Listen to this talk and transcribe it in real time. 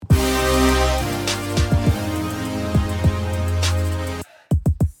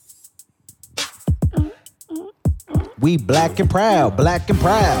We black and proud, black and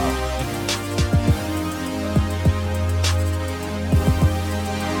proud.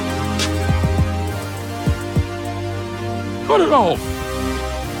 Cut it off.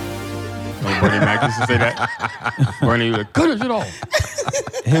 Oh, Bernie Mac used to say that. Bernie, cut it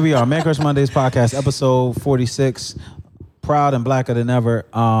off. Here we are, Man Crush Mondays podcast, episode 46. Proud and blacker than ever.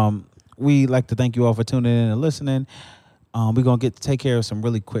 We like to thank you all for tuning in and listening. We're going to take care of some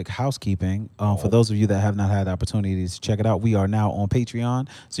really quick housekeeping. For those of you that have not had the opportunity to check it out, we are now on Patreon.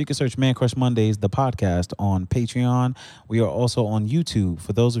 So you can search Man Crush Mondays, the podcast, on Patreon. We are also on YouTube.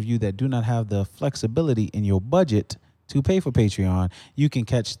 For those of you that do not have the flexibility in your budget to pay for Patreon, you can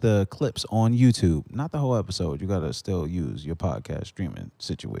catch the clips on YouTube. Not the whole episode. You got to still use your podcast streaming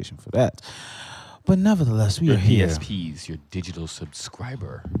situation for that. But nevertheless, we are here. PSPs, your digital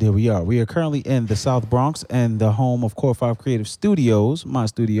subscriber. There we are. We are currently in the South Bronx and the home of Core 5 Creative Studios, my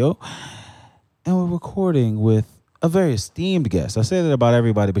studio. And we're recording with a very esteemed guest. I say that about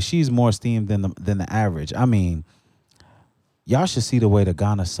everybody, but she's more esteemed than the average. I mean, y'all should see the way the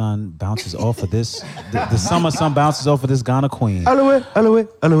Ghana sun bounces off of this. The summer sun bounces off of this Ghana queen. Aloe.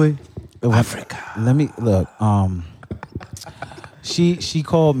 Africa. Let me look. She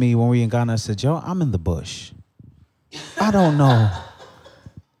called me when we were in Ghana and said, "Yo, I'm in the bush. I don't know.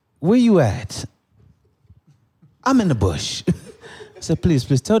 Where you at? I'm in the bush." I said, please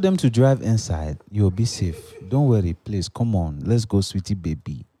tell them to drive inside. You'll be safe. Don't worry, please. Come on. Let's go, sweetie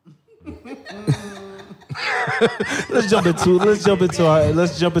baby. Let's jump into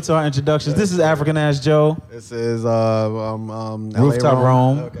our introductions. This is African Ass Joe. This is Rooftop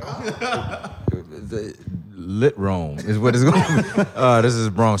Rome. Okay. Lit Rome is what it's going to be. This is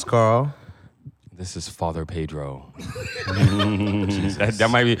Bronx Carl. This is Father Pedro. that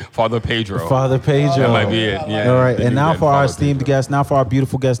might be Father Pedro. Father Pedro. That might be it. Yeah. All right. And now for our esteemed guest, now for our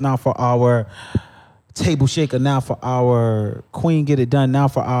beautiful guest, now for our table shaker, now for our queen get it done, now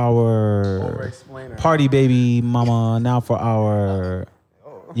for our party baby mama, now for our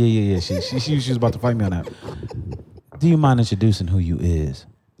yeah. She was about to fight me on that. Do you mind introducing who you is?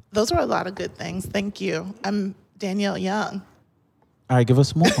 Those were a lot of good things. Thank you. I'm Danielle Young. All right, give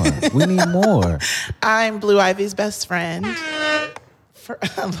us more. We need more. I'm Blue Ivy's best friend. I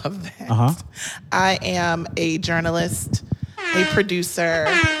love that. Uh-huh. I am a journalist, a producer.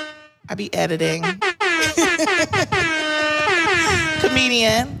 I be editing.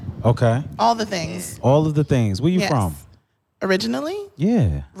 Comedian. Okay. All the things. All of the things. Where you from? Originally?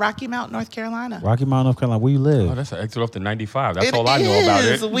 Yeah. Rocky Mount, North Carolina. Rocky Mount, North Carolina. Where you live? Oh, that's an exit off the 95. That's all I know about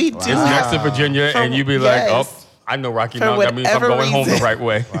it. We do. It's next to Virginia, and you be like, oh, I know Rocky Mount. That means I'm going home the right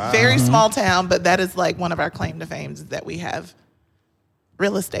way. Wow. Very small town, but that is like one of our claim to fame is that we have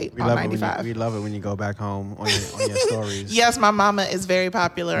real estate on 95. We love it when you go back home on your stories. Yes, my mama is very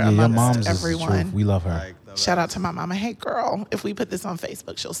popular amongst everyone. We love her. Shout out to my mama. Hey, girl, if we put this on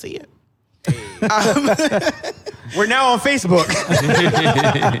Facebook, she'll see it. We're now on Facebook.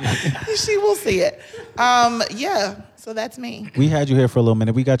 She will see it. Yeah. So that's me. We had you here for a little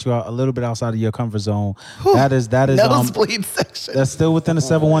minute. We got you out a little bit outside of your comfort zone. Whew. That is nosebleed section. That's still within the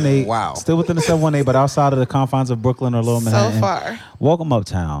 718. Wow. Still within the 718, but outside of the confines of Brooklyn or Lower Manhattan. So far. Welcome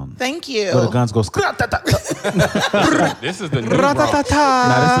uptown. Thank you. Where the guns go. This is the new Bronx. This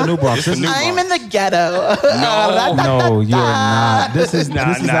is the new Bronx. I'm in the ghetto. No, you're not. This is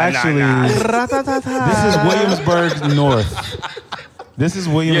actually. This is Williamsburg North. This is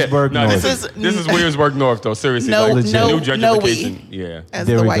Williamsburg North. This is Williamsburg North, though. Seriously, no new gentrification. Yeah, as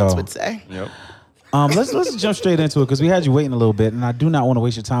the whites would say. Yep. Let's jump straight into it because we had you waiting a little bit, and I do not want to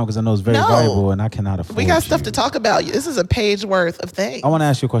waste your time because I know it's very valuable, and I cannot afford. We got stuff to talk about. This is a page worth of things. I want to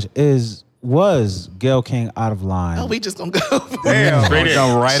ask you a question: Was Gayle King out of line? Oh, we just gonna go. Damn, straight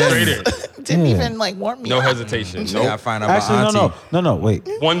in. Didn't even warm me. No up. hesitation. No. Nope. Find out Actually, no. Wait.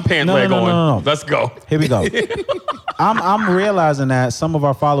 One pant leg on. No. Let's go. Here we go. I'm realizing that some of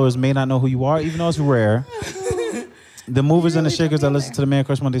our followers may not know who you are, even though it's rare. The movers and the shakers that listen to the Man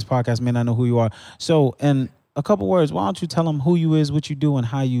Crush Mondays podcast may not know who you are. So, in a couple words, why don't you tell them who you is, what you do, and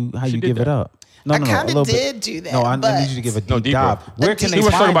how you give it up? I kind of did do that. No, I need you to give a deep dive. Where can they find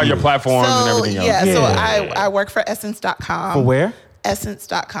you? talking about your platforms and everything else. Yeah, so I work for Essence.com. For where?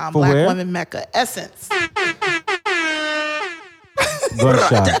 Essence.com. For Black where? Women Mecca. Essence.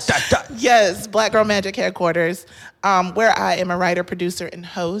 Gunshots. Yes, Black Girl Magic headquarters, where I am a writer, producer, and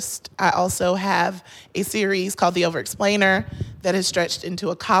host. I also have a series called The Overexplainer that has stretched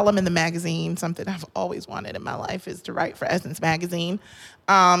into a column in the magazine. Something I've always wanted in my life is to write for Essence Magazine.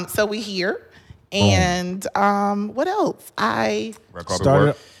 So we here. And what else? I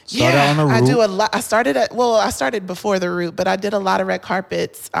started on the route. I do a lot. I started before the route, but I did a lot of red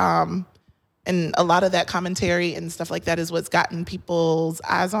carpets. And And a lot of that commentary and stuff like that is what's gotten people's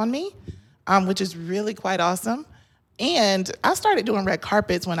eyes on me, which is really quite awesome. And I started doing red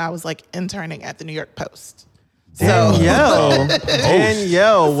carpets when I was like interning at the New York Post. So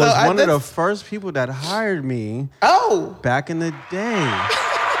Danielle was I one of did- the first people that hired me Oh, back in the day.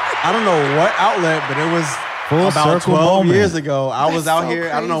 I don't know what outlet, but it was Full about circle 12 moment. years ago. I was That's out so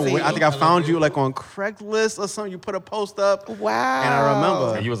here. I don't know. crazy. I think I found you like on Craigslist or something. You put a post up. wow. And I And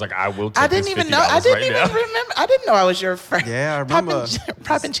remember. he was like, I will take I didn't this even $50 know. I didn't right even now. remember. I didn't know I was your friend. Yeah, I remember.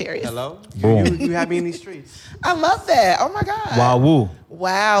 Popping cherries. Hello? Boom. You had me in these streets. I love that. Oh my God. Wow, woo.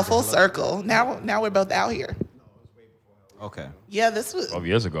 Wow. Full circle. Now we're both out here. Okay. Yeah, this was. 12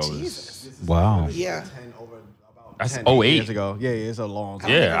 years ago. Jesus. Wow. Yeah. That's 10 08. years ago. Yeah, it's a long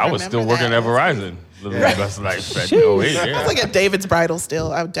time. even Yeah, I was still remember working that. at Verizon. Living my best life at 08. I Yeah. was like at David's Bridal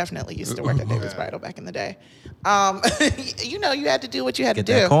still. I definitely used to work at David's Bridal back in the day. You had to do what you had Get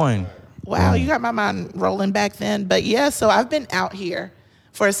to do. that coin. Wow, you got my mind rolling back then. But yeah, so I've been out here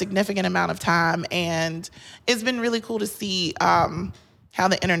for a significant amount of time, and it's been really cool to see how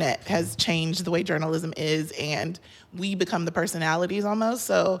the internet has changed the way journalism is, and we become the personalities almost.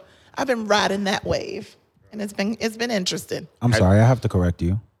 So I've been riding that wave, and it's been interesting. I'm sorry, I have to correct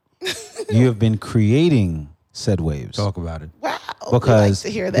you. You have been creating said waves. Talk about it. Wow, Because we like to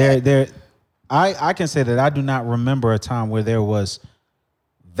hear that. I can say that I do not remember a time where there was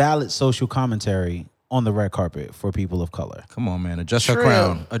valid social commentary on the red carpet for people of color. Come on, man. Adjust True. her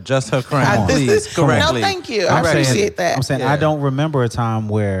crown. Adjust her crown, I- please. Come on. Correctly. No, thank you. I I'm saying- appreciate that. I'm saying Yeah. I don't remember a time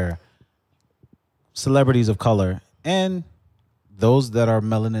where celebrities of color and those that are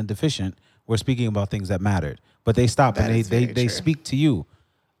melanin deficient were speaking about things that mattered. But they stop That and is they very true. speak to you.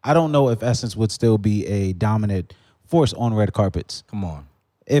 I don't know if Essence would still be a dominant force on red carpets Come on.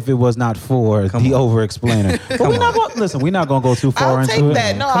 if it was not for Come the on. over explainer. But we're not going listen, we're not gonna go too far I'll into take it.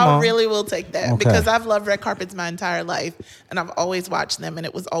 that. No, Come I on. really will take that Okay. because I've loved red carpets my entire life, and I've always watched them, and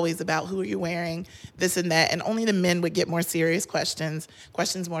it was always about who are you wearing, this and that, and only the men would get more serious questions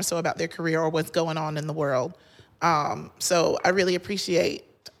more so about their career or what's going on in the world. So I really appreciate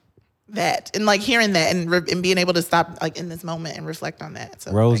that, and like hearing that, and being able to stop like in this moment and reflect on that. So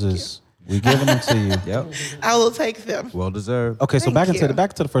thank Roses. We giving them to you. Yep. you. I will take them. Well deserved. Okay, so Thank back you.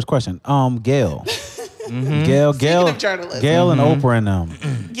 to the first question. Gail. Mm-hmm. Gail of journalism. Gail and Oprah and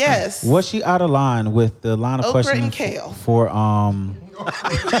them. Yes. Was she out of line with the line of Oprah questioning and Kale. for I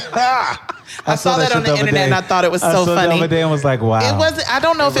saw that on shit the other internet day. and I thought it was I so saw funny. the other day and was like, wow. It wasn't. I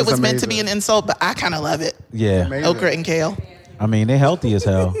don't know if it was was meant to be amazing. an insult, but I kind of love it. Yeah. Okra and kale. I mean, they healthy as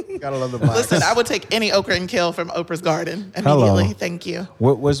hell. Gotta love the black. Listen, I would take any okra and kale from Oprah's garden Hello. immediately. Thank you.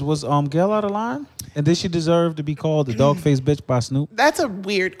 What was Gail out of line? And did she deserve to be called the dog-faced bitch by Snoop? That's a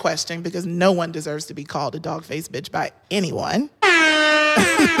weird question because no one deserves to be called a dog-faced bitch by anyone.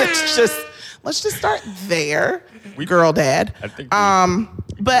 let's just start there, girl dad. I think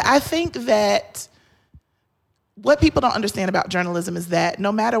But I think that what people don't understand about journalism is that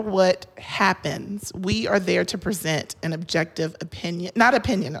no matter what happens, we are there to present an objective opinion,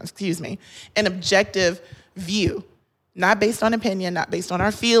 an objective view, not based on opinion, not based on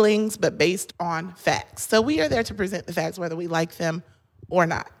our feelings, but based on facts. So we are there to present the facts whether we like them or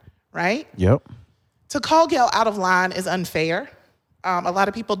not, right? Yep. To call Gail out of line is unfair. A lot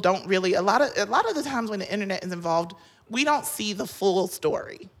of people don't really. A lot of the times when the internet is involved, we don't see the full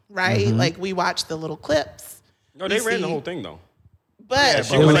story, right? Like we watch the little clips. No, they we ran the see- whole thing though.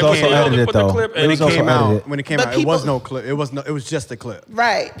 But It was also edited put the though. clip It in. was It also came out edited. when it came But out. It was people- no clip. It was just a clip.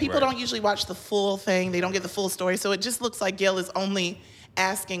 right, people Right. don't usually watch the full thing. They don't get the full story. So it just looks like Gail is only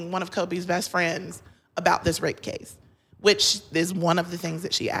asking one of Kobe's best friends about this rape case, which is one of the things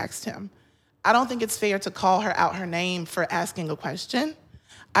that she asked him. I don't think it's fair to call her out her name for asking a question.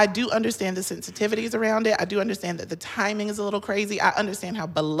 I do understand the sensitivities around it. I do understand that the timing is a little crazy. I understand how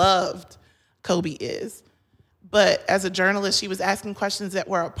beloved Kobe is. But as a journalist, she was asking questions that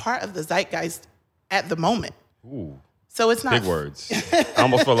were a part of the zeitgeist at the moment. Ooh, So it's not big words. I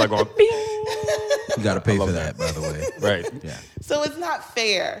almost felt like going, bing. You got to pay for that, by the way. Right. Yeah. So it's not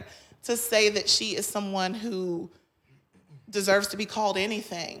fair to say that she is someone who deserves to be called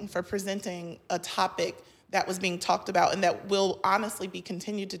anything for presenting a topic that was being talked about and that will honestly be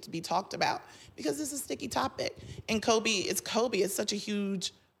continued to be talked about because it's a sticky topic. And Kobe. It's such a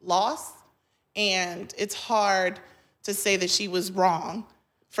huge loss, and it's hard to say that she was wrong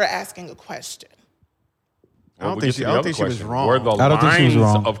for asking a question. I don't think she was wrong. Were the I don't think she was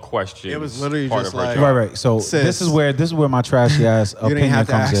lines wrong. of questions It was literally part just of her like- job? Right. So Sis. this is where my trashy ass You didn't opinion have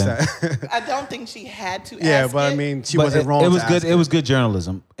to comes ask in. that. I don't think she had to yeah, ask but it. I mean, she But wasn't wrong. It was to good. ask It was good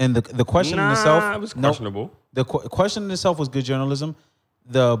journalism, and the question in Nah, itself. it was no, questionable. the question in itself was good journalism.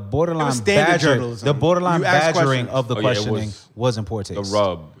 the borderline standard journalism. the borderline You ask badgering questions. of the Oh, yeah, it questioning was in poor The taste.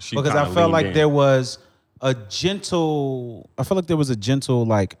 rub. She Because I kinda felt leaned like in. there was a gentle. I felt like there was a gentle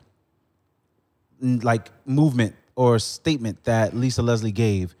like movement or statement that Lisa Leslie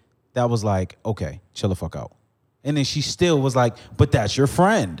gave that was like, okay, chill the fuck out. And then she still was like, but that's your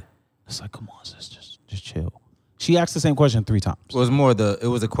friend. It's like, come on, sis, just chill. She asked the same question 3 times. It was more it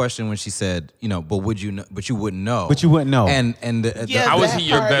was a question when she said, but would you know, but you wouldn't know. But you wouldn't know. And Yeah, How is that he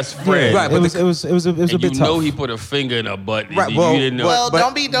your part- best friend? Right, it but was a And bit you know tough. he put a finger in a butt. Right, You well, didn't know. Well, But-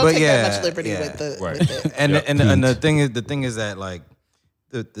 don't but take yeah, that much liberty yeah. with the. Right. With the and Yeah. and the thing is that like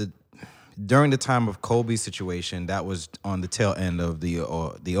the during the time of Kobe's situation, that was on the tail end of the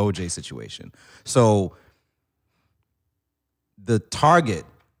OJ situation. So the target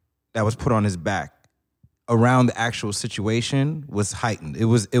that was put on his back around the actual situation was heightened. It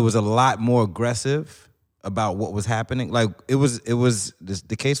was a lot more aggressive about what was happening. Like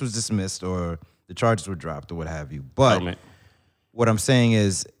the case was dismissed or the charges were dropped or what have you. But Settlement. what I'm saying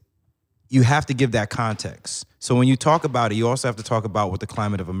is you have to give that context. So when you talk about it, you also have to talk about what the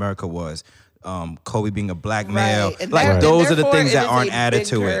climate of America was. Kobe being a black male. Right. And Like there- and those are the therefore things it that is aren't a added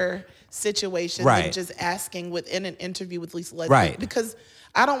to it. bigger situation Right. than just asking within an interview with Lisa Leslie. Right. Because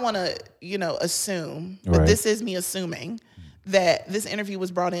I don't want to, assume, but Right. this is me assuming that this interview was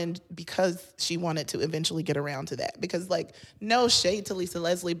brought in because she wanted to eventually get around to that. Because no shade to Lisa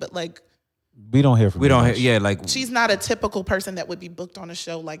Leslie, but We don't hear from We you don't much. like she's not a typical person that would be booked on a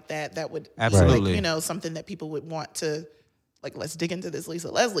show like that. That would Absolutely. be something that people would want to let's dig into this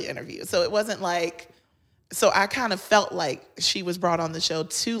Lisa Leslie interview. So it wasn't so I kind of felt like she was brought on the show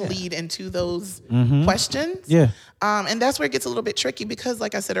to lead into those questions. Yeah. And that's where it gets a little bit tricky because,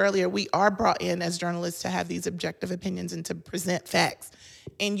 like I said earlier, we are brought in as journalists to have these objective opinions and to present facts.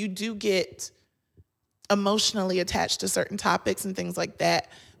 And you do get emotionally attached to certain topics and things like that.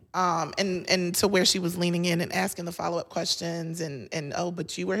 And to where she was leaning in and asking the follow-up questions and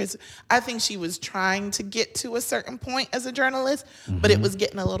but you were his. I think she was trying to get to a certain point as a journalist, but it was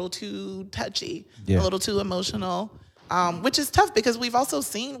getting a little too touchy, Yeah. a little too emotional. Which is tough because we've also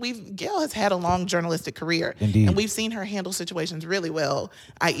seen Gail has had a long journalistic career. Indeed. And we've seen her handle situations really well,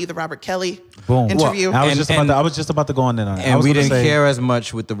 i.e. the Robert Kelly Boom. interview. I was And- just about to go on in on it. I and was we gonna didn't say- care as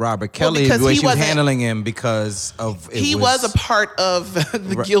much with the Robert Kelly because the way he she was wasn't- handling him because of he was a part of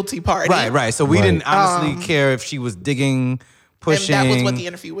the guilty party. right. So we Right. didn't honestly care if she was digging, pushing. And that was what the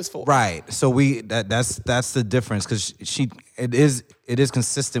interview was for. Right. So that's the difference because it is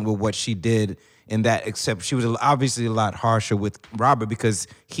consistent with what she did in that, except she was obviously a lot harsher with Robert because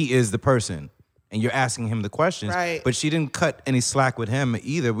he is the person and you're asking him the questions. Right. But she didn't cut any slack with him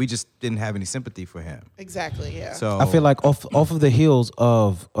either. We just didn't have any sympathy for him. Exactly, yeah. So I feel like off of the heels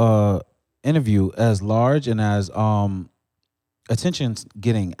of interview as large and as attention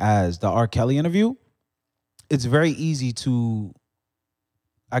getting as the R. Kelly interview, it's very easy to,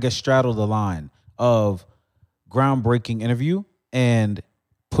 I guess, straddle the line of groundbreaking interview and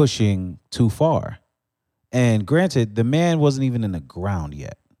pushing too far. And granted, the man wasn't even in the ground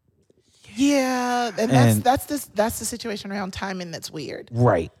yet. Yeah, and And- that's the situation around timing that's weird.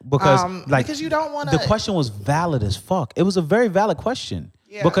 Right. Because Because you don't want the to. question was valid as fuck. It was a very valid question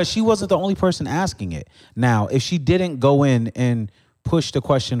Yeah. because she wasn't the only person asking it. Now, if she didn't go in and push the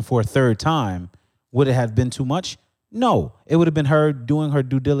question for a third time, would it have been too much? No, it would have been her doing her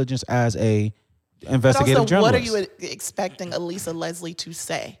due diligence as a But investigative also, journalist. what are you expecting Elisa Leslie to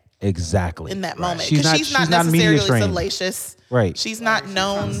say exactly in that moment? She's Because not. she's not media necessarily trained. salacious. Right. She's not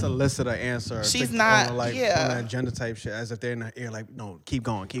known. Solicit an answer. She's on not- On an yeah. agenda type shit, as if they're in the ear, like, no, keep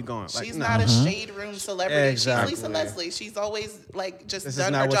going. Like, She's no. not a shade room celebrity. Exactly. She's Lisa Leslie. She's always just This is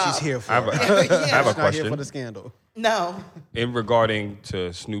done not her what job. she's here for. I have a- Yeah. I have a She's not here question. for the scandal. No. In regarding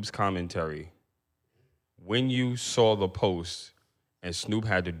to Snoop's commentary, when you saw the post and Snoop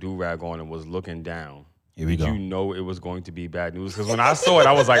had the do-rag on and was looking down, Here we did go. you know it was going to be bad news? Because when I saw it,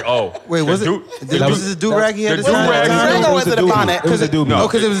 I was like, oh. wait, was it? That Was this a do rag he had? the to do-rag- say? Ring or was it a bonnet? It was a doobie. No. Oh,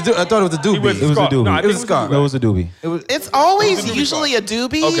 because it was. I thought it was a doobie. It was It was a scarf. doobie. No, I It think was it was scarf. It was a doobie. It's always It was a doobie usually a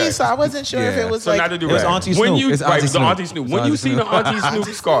doobie, Okay. so I wasn't sure if Yeah. it was So like. not the do-rag. It was Auntie When Snoop. you, It's right, Auntie the Snoop. Auntie Snoop. It's When you Auntie see the Snoop. Auntie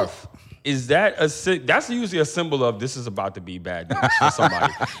Snoop scarf, is that that's usually a symbol of this is about to be bad news for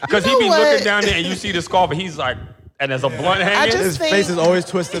somebody? Because he know be what? looking down there and you see the scarf and he's like, and there's a blunt hanging. just His think- face is always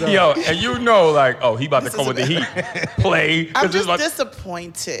twisted up. Yo, and you know, like, oh, he about to This come is with the heat. Play. 'Cause I'm it's just like-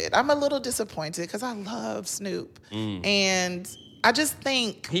 disappointed. I'm a little disappointed because I love Snoop, and I just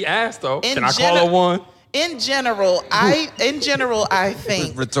think He asked though, In can I call her gen- one? in general, I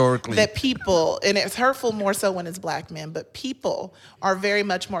think Rhetorically. that people, and it's hurtful more so when it's black men, but people are very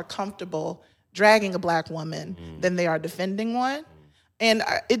much more comfortable dragging a black woman than they are defending one. And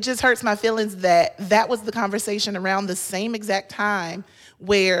it just hurts my feelings that was the conversation around the same exact time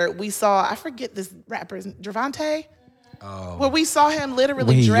where we saw, I forget this rapper's, Javante? Where we saw him literally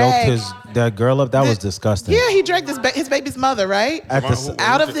When he drag yoked that girl up, that was disgusting. Yeah, he dragged his baby's mother, right?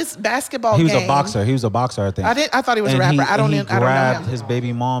 Out of this basketball game. He was a boxer. He was a boxer, I think. I thought he was a rapper. I don't know grabbed him. his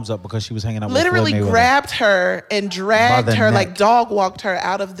baby mom's up because she was hanging out Literally with Floyd Mayweather. grabbed her and dragged By the her, neck. like dog walked her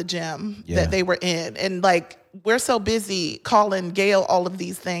out of the gym Yeah. that they were in. And like, we're so busy calling Gail all of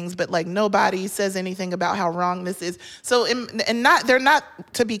these things, but like nobody says anything about how wrong this is. So, they're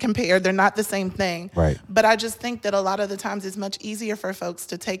not to be compared. They're not the same thing. Right. But I just think that a lot of the times it's much easier for folks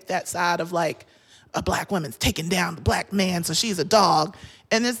to take that side of like, a black woman's taking down the black man, so she's a dog.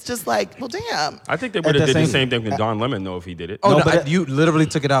 And it's just like, well, damn. I think they would have the did the same- same thing with Don Lemon, though, if he did it. Oh, No, no, but you literally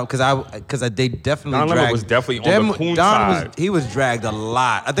took it out because they definitely Don Lemon dragged. was definitely on the coon side. He was dragged a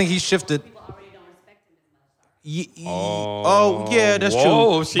lot. I think he shifted. Yeah, that's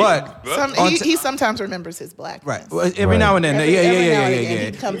whoa, true. But He sometimes remembers his black. right, ones. well, every now and then, Every now and then yeah.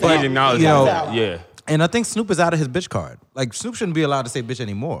 he comes But out. he acknowledged He comes that, out. yeah. And I think Snoop is out of his bitch card. Like Snoop shouldn't be allowed to say bitch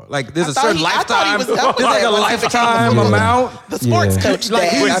anymore. Like there's I a thought certain he- I thought he lifetime. was done with There's like that a once he became lifetime a- amount. The sports Yeah. coach Like,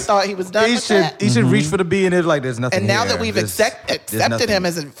 dad, he's- I thought he was done He with should that. he should reach for the B and it's like there's nothing. And now here. that we've There's accepted nothing. him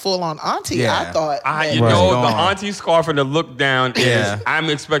as a full-on auntie, Yeah. I thought that- You Right. know, Gone. the auntie scarf and the look down Yeah. is, I'm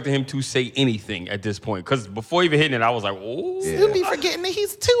expecting him to say anything at this point. Because before even hitting it, I was like, oh. Snoop be forgetting that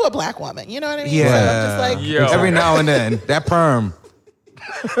he's too a black woman. You know what I mean? Yeah. So I'm just like, Yo. Every now and then that perm.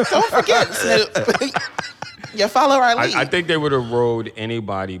 don't forget Snoop. You follow our lead. I think they would have rode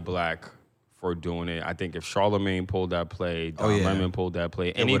anybody black for doing it. I think if Charlemagne pulled that play, Don yeah. Lemon pulled that play,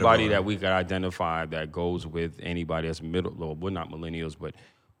 would've anybody rode. that we could identify that goes with anybody that's well, not millennials, but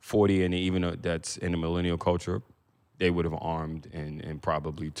 40 and even that's in the millennial culture, they would have armed and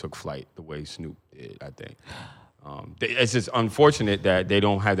probably took flight the way Snoop did, I think. It's just unfortunate that they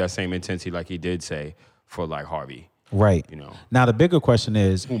don't have that same intensity, like he did say, for like Harvey, Right. you know, Now the bigger question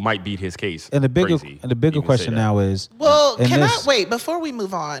is, who might beat his case. and the bigger Crazy question even say that. now is, Well, in can this- I wait before we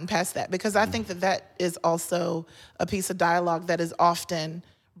move on past that? Because I think that is also a piece of dialogue that is often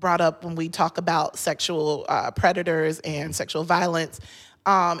brought up when we talk about sexual predators and sexual violence,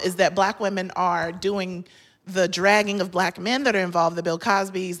 is that black women are doing the dragging of black men that are involved, the Bill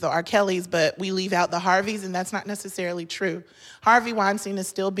Cosbys, the R. Kellys, but we leave out the Harveys, and that's not necessarily true. Harvey Weinstein is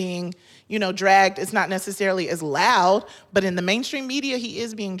still being, dragged. It's not necessarily as loud, but in the mainstream media, he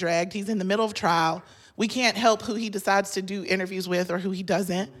is being dragged. He's in the middle of trial. We can't help who he decides to do interviews with or who he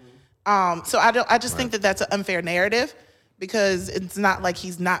doesn't. So I just think that that's an unfair narrative because it's not like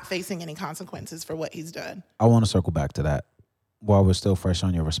he's not facing any consequences for what he's done. I want to circle back to that while we're still fresh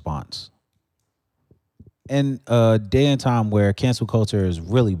on your response. In a day and time where cancel culture is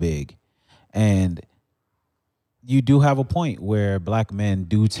really big, and you do have a point where black men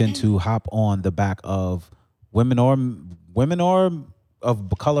do tend to hop on the back of women or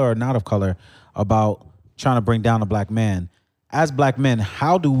of color or not of color about trying to bring down a black man. As black men,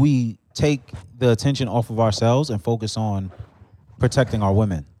 how do we take the attention off of ourselves and focus on protecting our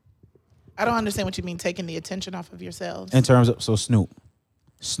women? I don't understand what you mean taking the attention off of yourselves. In terms of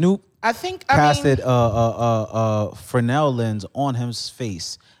Snoop I think casted a Fresnel lens on his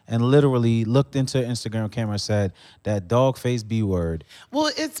face and literally looked into Instagram camera and said that dog face B word,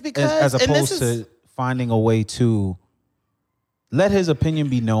 well, it's because as and opposed this is, to finding a way to let his opinion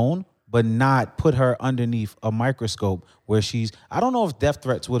be known, but not put her underneath a microscope where I don't know if death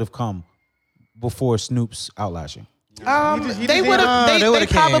threats would have come before Snoop's outlashing. they would have. They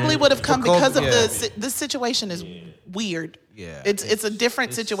probably came. would have come For COVID, because of yeah. the situation is weird. Yeah. It's a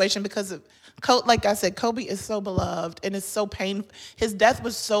different situation because of like I said, Kobe is so beloved and it's so painful. His death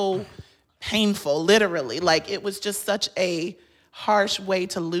was so painful, literally. Like it was just such a harsh way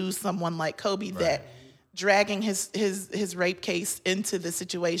to lose someone like Kobe that dragging his rape case into the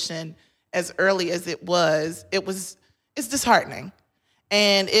situation as early as it's disheartening.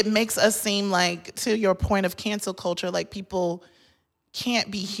 And it makes us seem like, to your point of cancel culture, like people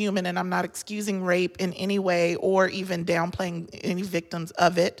can't be human. And I'm not excusing rape in any way or even downplaying any victims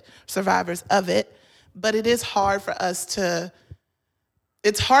of it, survivors of it. But it is hard for us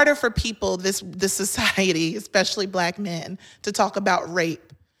it's harder for people, this society, especially black men, to talk about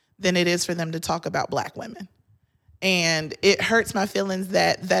rape than it is for them to talk about black women. And it hurts my feelings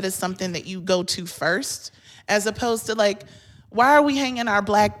that is something that you go to first, as opposed to like, why are we hanging our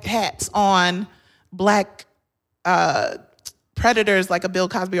black hats on black predators like a Bill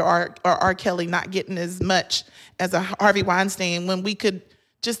Cosby or R. Kelly not getting as much as a Harvey Weinstein when we could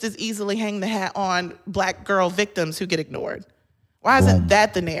just as easily hang the hat on black girl victims who get ignored? Why isn't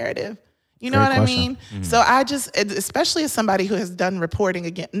that the narrative? You know Great what question. I mean? So I just, especially as somebody who has done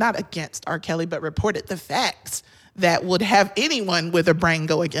reporting not against R. Kelly, but reported the facts that would have anyone with a brain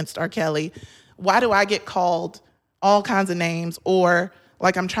go against R. Kelly. Why do I get called all kinds of names, or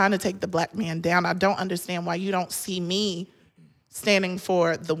like I'm trying to take the black man down? I don't understand why you don't see me standing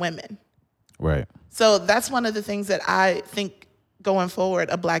for the women. Right. So that's one of the things that I think going forward,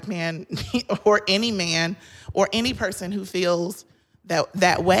 a black man or any person who feels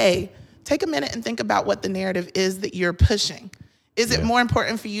that way, take a minute and think about what the narrative is that you're pushing. Is it more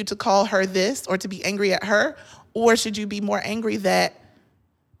important for you to call her this or to be angry at her? Or should you be more angry that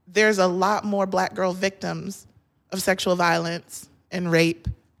there's a lot more black girl victims of sexual violence and rape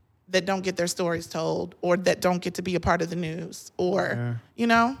that don't get their stories told, or that don't get to be a part of the news, or, you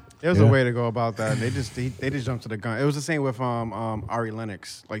know? There was a way to go about that. They just jumped to the gun. It was the same with Ari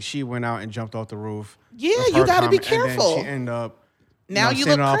Lennox. Like, she went out and jumped off the roof. Yeah, That's you her got to be comment, and then careful. she ended up. Now you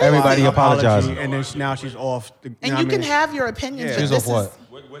sending look off crazy. Everybody apologizing. And then now she's off. And you can have your opinions, Yeah. but She's this off is...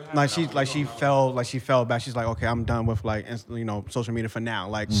 what? She fell back. She's like, okay, I'm done with social media for now.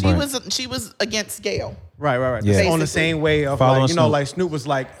 Like She was against Gayle. right. Yeah. On Basically. the same way of Following like, Snoop. like Snoop was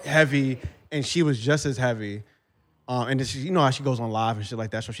like heavy and she was just as heavy. And then she, how she goes on live and shit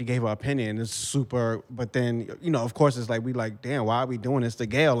like that. So she gave her opinion. It's super, but then, of course it's like, we like, damn, why are we doing this to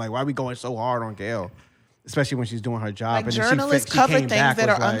Gayle? Like, why are we going so hard on Gayle? Especially when she's doing her job. Like, And then journalists she cover came things back, that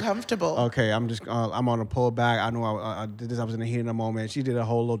was are like, uncomfortable. Okay, I'm on a pullback. I know I did this. I was in the heat of the moment. She did a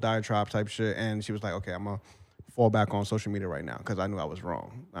whole little diatribe type shit. And she was like, okay, I'm going to fall back on social media right now because I knew I was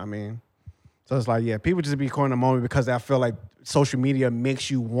wrong. I mean, so it's like, yeah, people just be caught in the moment because I feel like social media makes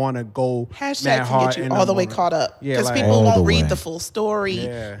you want to go Hashtag mad can hard get you in all the way moment. caught up. Yeah, Because like- people All the won't read way. the full story,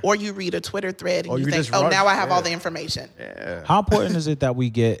 Yeah. or you read a Twitter thread and Or you you think, just oh, rush, now I have all yeah. the information. Yeah. How important is it that we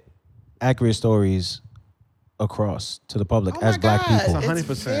get accurate stories across to the public Oh as my black God, people? it's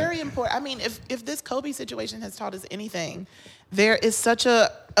 100%. very important. I mean, if this Kobe situation has taught us anything, there is such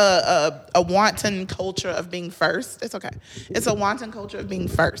a wanton culture of being first. It's okay. It's a wanton culture of being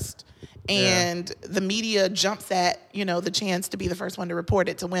first. And the media jumps at, the chance to be the first one to report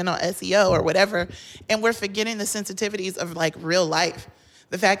it, to win on SEO or whatever. And we're forgetting the sensitivities of like real life.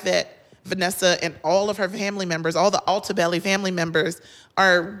 The fact that Vanessa and all of her family members, all the Alta Belly family members,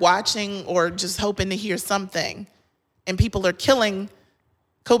 are watching or just hoping to hear something. And people are killing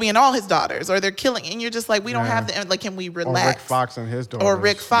Kobe and all his daughters, or they're killing, and you're just like, we don't have the, like, can we relax? Or Rick Fox and his daughter. Or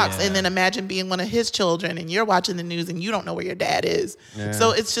Rick Fox, and then imagine being one of his children, and you're watching the news, and you don't know where your dad is. Yeah.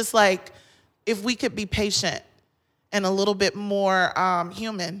 So it's just like, if we could be patient and a little bit more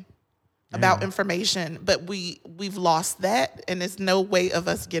human about information, but we've lost that, and there's no way of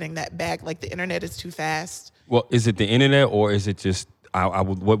us getting that back. Like, the internet is too fast. Well, is it the internet, or is it just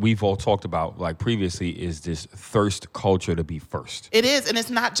what we've all talked about like previously is this thirst culture to be first? It is, and it's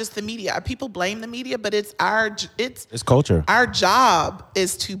not just the media. People blame the media, but it's culture. Our job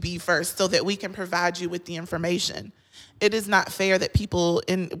is to be first so that we can provide you with the information. It is not fair that people,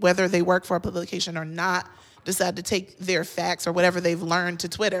 whether they work for a publication or not, decide to take their facts or whatever they've learned to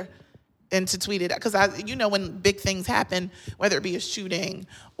Twitter and to tweet it. Because when big things happen, whether it be a shooting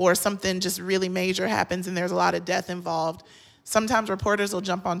or something just really major happens and there's a lot of death involved, sometimes reporters will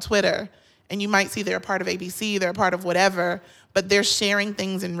jump on Twitter and you might see they're a part of ABC, they're a part of whatever, but they're sharing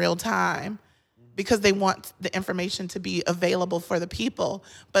things in real time because they want the information to be available for the people.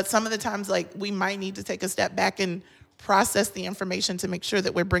 But some of the times, like, we might need to take a step back and process the information to make sure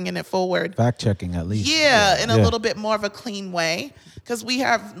that we're bringing it forward. Fact checking, at least. Yeah, in a little bit more of a clean way. Because we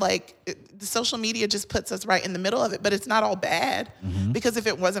have, the social media just puts us right in the middle of it. But it's not all bad. Because if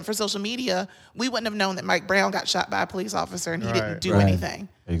it wasn't for social media, we wouldn't have known that Mike Brown got shot by a police officer and he didn't do anything.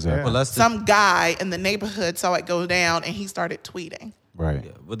 Exactly. Well, Some guy in the neighborhood saw it go down and he started tweeting. Right.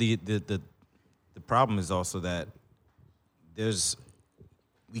 Yeah, well, the problem is also that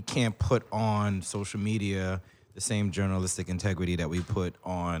we can't put on social media the same journalistic integrity that we put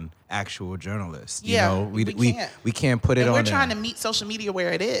on actual journalists. Yeah, we can't. we can't put it And on. we're trying to meet social media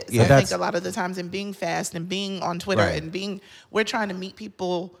where it is. Yeah, I think that's- a lot of the times in being fast and being on Twitter Right. and we're trying to meet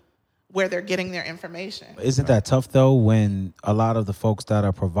people where they're getting their information. Isn't that tough though when a lot of the folks that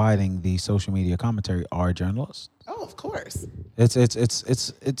are providing the social media commentary are journalists? Oh, of course.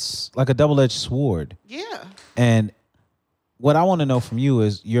 It's like a double-edged sword. Yeah. And what I want to know from you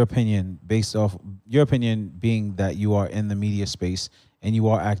is your opinion being that you are in the media space and you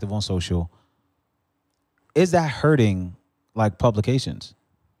are active on social. Is that hurting like publications?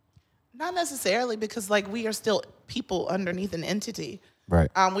 Not necessarily, because we are still people underneath an entity. Right.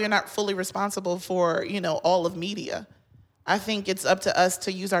 We are not fully responsible for, all of media. I think it's up to us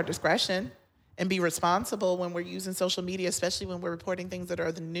to use our discretion and be responsible when we're using social media, especially when we're reporting things that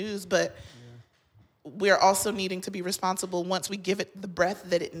are the news. But we're also needing to be responsible once we give it the breath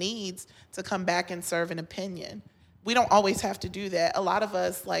that it needs to come back and serve an opinion. We don't always have to do that. A lot of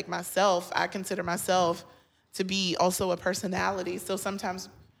us, like myself, I consider myself to be also a personality. So sometimes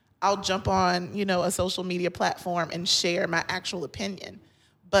I'll jump on, a social media platform and share my actual opinion.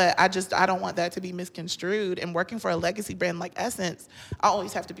 But I don't want that to be misconstrued. And working for a legacy brand like Essence, I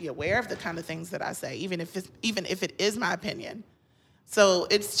always have to be aware of the kind of things that I say, even if it is my opinion. So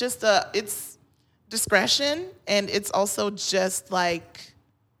it's just it's discretion, and it's also just like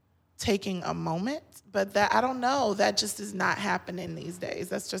taking a moment. But that, I don't know, that just is not happening these days.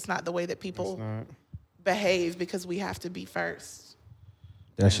 That's just not the way that people behave, because we have to be first.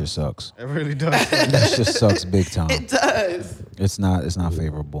 That shit sucks. It really does. That shit sucks big time. It does. It's not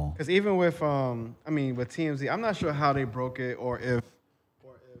favorable. Because even with with TMZ, I'm not sure how they broke it, or if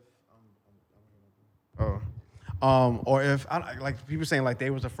like people saying like they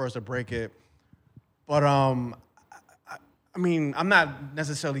was the first to break it. But I'm not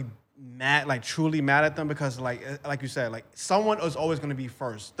necessarily mad, like truly mad at them, because like you said, like someone is always going to be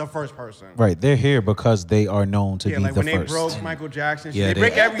the first person. Right, they're here because they are known to be like the when first. they broke Michael Jackson, Yeah, they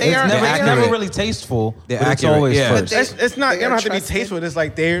break everything. It's never really tasteful. They're but it's accurate, always yeah. first. It's not. They don't have to be trusted. tasteful. It's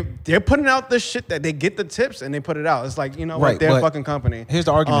like they're putting out the shit that they get the tips and they put it out. It's like, Right, they're a but fucking company. Here's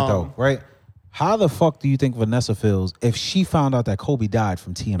the argument, though, right? How the fuck do you think Vanessa feels if she found out that Kobe died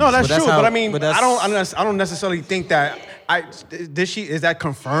from TMZ? No, that's But that's true. how- but I mean, but that's- I don't necessarily think that. Is that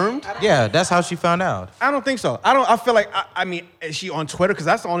confirmed? Yeah, that's how she found out. I don't think so. I feel like is she on Twitter? Because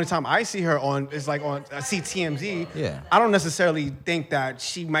that's the only time I see her on. It's like I see TMZ. Yeah. I don't necessarily think that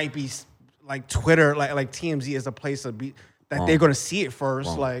she might be like Twitter, like TMZ is a place to be that they're gonna see it first.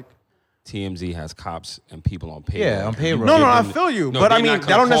 Wrong. Like TMZ has cops and people on payroll. Yeah, on payroll. no, I Give them- feel you, No, but I they're mean not that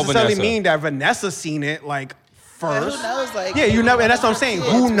gonna don't call necessarily Vanessa. mean that Vanessa's seen it like first. Who knows? Like, Yeah, you never, and that's what I'm saying.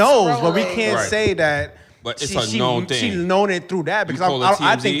 Yeah, Who it's knows? But we scrolling. can't Right. say that. But it's a known thing. She known it through that, because call it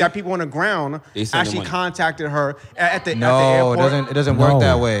I TMZ, think that people on the ground they send them actually money. contacted her at the No, airport. it doesn't No. work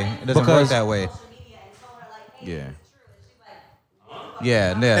that way. It doesn't work Because- that way. Yeah.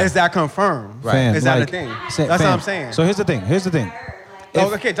 Yeah. Is that confirmed? Fam, Is that like, a thing? say- That's what fam, I'm saying. So here's the thing.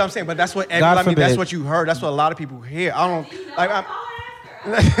 Oh, okay, so I'm saying, but that's what God that's forbid- what you heard. That's what a lot of people hear. I don't like.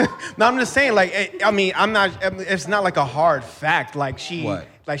 No, I'm just saying. Like, I'm not. It's not like a hard fact. Like she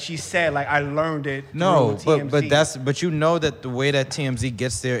said. Like I learned it. No, through TMZ. but you know that the way that TMZ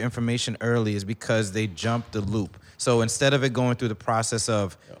gets their information early is because they jump the loop. So instead of it going through the process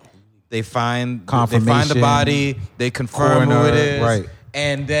of they find the body, they confirm who Coroner, it is, right.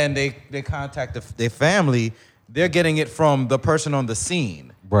 and then they contact their family. They're getting it from the person on the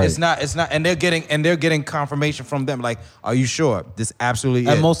scene. Right. It's not, and they're getting confirmation from them. Like, are you sure? This absolutely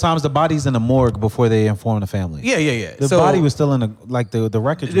And is. most times the body's in the morgue before they inform the family. Yeah. The So- body was still in the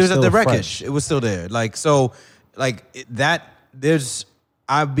wreckage. It was at still the fresh. wreckage. It was still there.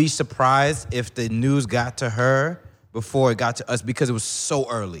 I'd be surprised if the news got to her before it got to us, because it was so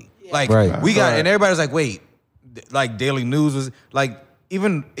early. Like Right. we got, and everybody was like, wait, like Daily News was like,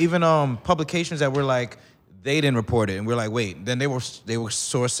 even publications that were like, they didn't report it, and we're like, wait. Then they were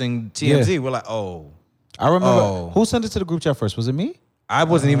sourcing TMZ. Yeah. We're like, oh, I remember Oh. who sent it to the group chat first. Was it me? I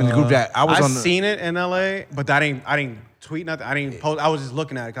wasn't even in the group chat. I was I on. seen it in LA, but I didn't tweet nothing. I didn't post. I was just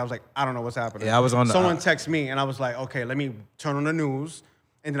looking at it, 'cause I was like, I don't know what's happening. Yeah, I was on the- Someone texted me, and I was like, okay, let me turn on the news,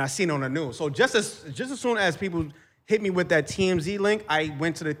 and then I seen it on the news. So just as soon as people hit me with that TMZ link, I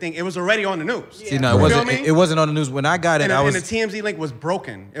went to the thing. It was already on the news. See, no, You it feel wasn't. me? It wasn't on the news when I got it. And, I was. and the TMZ link was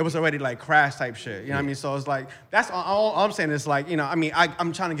broken. It was already like crash type shit. You know what I mean? So it's like, that's all I'm saying is like,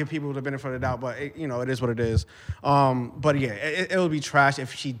 I'm trying to give people the benefit of the doubt, but it is what it is. But yeah, it would be trash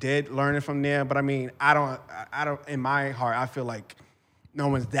if she did learn it from there. But I mean, I don't, in my heart, I feel like no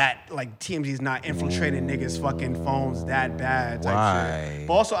one's that, like TMZ's not infiltrating niggas' fucking phones that bad type Why? shit.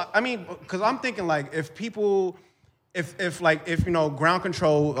 But also, I mean, because I'm thinking like if people, if ground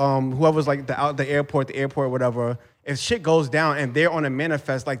control, whoever's like the airport, whatever, if shit goes down and they're on a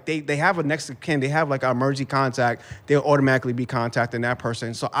manifest, like they have a next of kin, they have like an emergency contact, they'll automatically be contacting that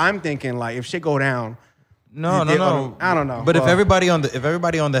person. So I'm thinking like if shit go down, No. I don't know. But if Well- everybody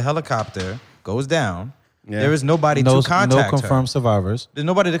on the helicopter goes down, Yeah. there is nobody No to contact confirmed her. survivors. There's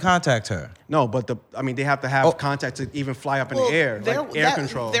nobody to contact her. no, but they have to have contact to even fly up in the air, like air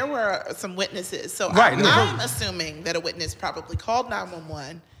control. There were some witnesses. So Right. I'm assuming that a witness probably called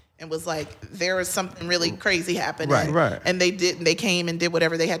 911 and was like, there was something really crazy happening. Right. And they came and did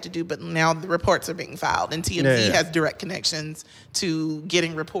whatever they had to do, but now the reports are being filed. And TMZ Yeah. has direct connections to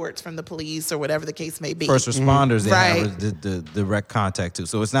getting reports from the police or whatever the case may be. First responders, they Right. have the direct contact to.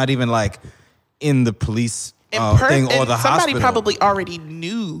 So it's not even like in the police And thing or and the somebody hospital. probably already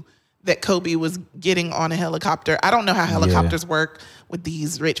knew that Kobe was getting on a helicopter. I don't know how helicopters work with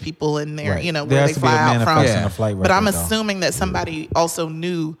these rich people and their, Right. you know, There where has they to be a fly out from. manifest Yeah. and a flight But I'm record, though. assuming that somebody also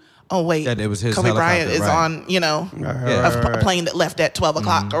knew, oh, wait, That it was his Kobe Bryant helicopter, is right. on, you know, Yeah. a plane that left at 12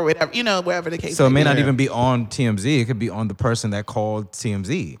 o'clock or whatever, you know, wherever the case So it may be. not even be on TMZ. It could be on the person that called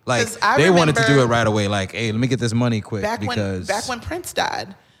TMZ. Like 'Cause I they wanted to do remember it right away. Like, hey, let me get this money quick back because when Prince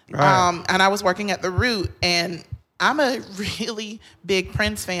died, Right. and I was working at the Root, and I'm a really big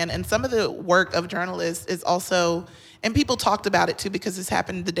Prince fan, and some of the work of journalists is also, and people talked about it too because this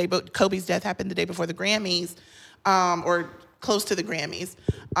happened the day, but Kobe's death happened the day before the Grammys, or close to the Grammys.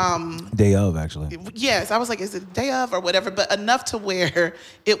 Day of, actually. Yes, I was like, is it day of or whatever? But enough to where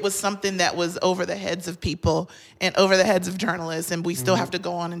it was something that was over the heads of people and over the heads of journalists, and we still have to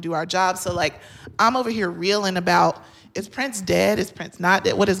go on and do our job. So like, I'm over here reeling about, is Prince dead? Is Prince not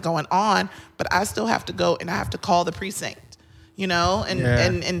dead? What is going on? But I still have to go and I have to call the precinct, you know,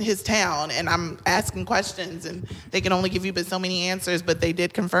 and in his town, and I'm asking questions, and they can only give you but so many answers, but they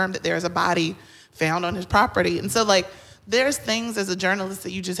did confirm that there's a body found on his property. And so like, there's things as a journalist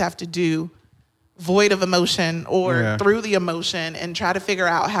that you just have to do void of emotion or through the emotion and try to figure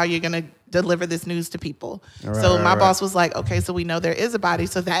out how you're going to deliver this news to people. So my boss was like, okay, so we know there is a body,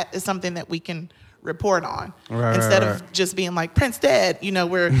 so that is something that we can report on. Instead of just being like, Prince dead, you know,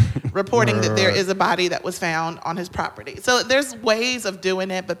 we're reporting that there is a body that was found on his property. So there's ways of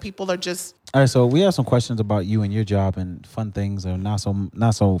doing it, but people are just... All right, so we have some questions about you and your job and fun things or not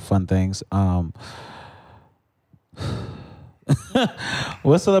so fun things.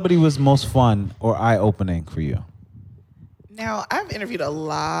 What celebrity was most fun or eye-opening for you? Now, I've interviewed a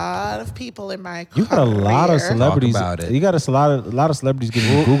lot of people in my You got a lot of career. celebrities. Talk about it. You got a lot of celebrities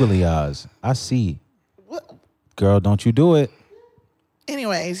giving googly eyes. I see. What- Girl, don't you do it.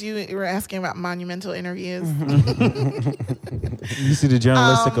 Anyways, you were asking about monumental interviews. You see the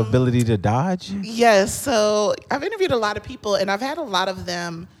journalistic ability to dodge? Yes, so I've interviewed a lot of people, and I've had a lot of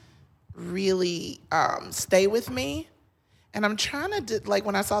them really stay with me. And I'm trying to, like,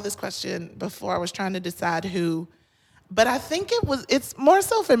 when I saw this question before, I was trying to decide who. But I think it's more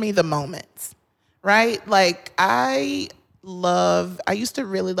so for me the moments, right? Like, I used to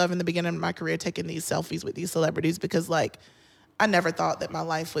really love in the beginning of my career taking these selfies with these celebrities because, like, I never thought that my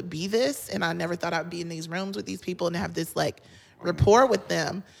life would be this, and I never thought I'd be in these rooms with these people and have this, like, rapport with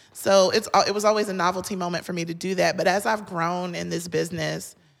them. So it was always a novelty moment for me to do that. But as I've grown in this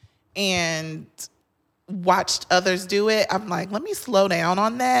business and watched others do it, I'm like, let me slow down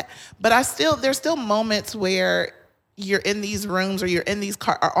on that. But there's still moments where you're in these rooms or you're in these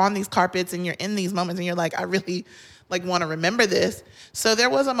or on these carpets and you're in these moments and you're like, I really like want to remember this. So there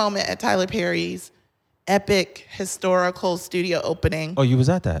was a moment at Tyler Perry's epic historical studio opening. Oh, you was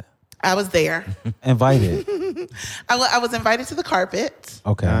at that? I was there. Invited. I was invited to the carpet.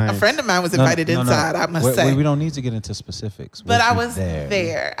 Okay. A friend of mine was invited inside, I must say. We don't need to get into specifics. But I you was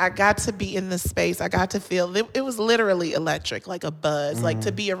there. I got to be in the space. I got to feel, it was literally electric, like a buzz, like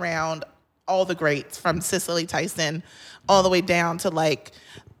to be around all the greats from Cicely Tyson all the way down to like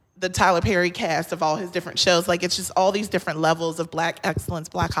the Tyler Perry cast of all his different shows. Like it's just all these different levels of Black excellence,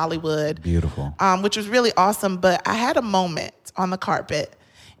 Black Hollywood. Beautiful. Which was really awesome. But I had a moment on the carpet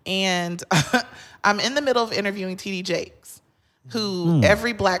and I'm in the middle of interviewing T.D. Jakes, who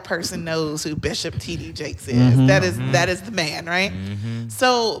every Black person knows who Bishop T.D. Jakes is. That is the man, right?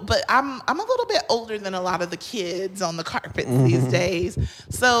 So, but I'm a little bit older than a lot of the kids on the carpets these days.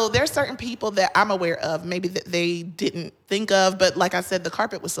 So there's certain people that I'm aware of, maybe that they didn't think of, but like I said, the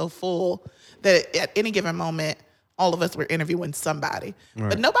carpet was so full that at any given moment, all of us were interviewing somebody.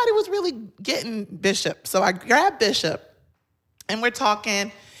 But nobody was really getting Bishop. So I grabbed Bishop and we're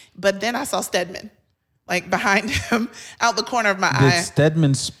talking, but then I saw Stedman, like behind him, out the corner of my eye. Did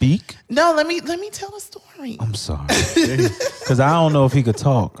Stedman speak? No, let me tell the story. I'm sorry. Because I don't know if he could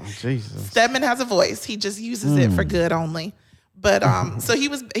talk. Jesus. Stedman has a voice. He just uses it for good only. But so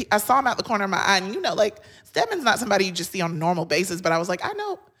I saw him out the corner of my eye, and you know, like Stedman's not somebody you just see on a normal basis. But I was like, I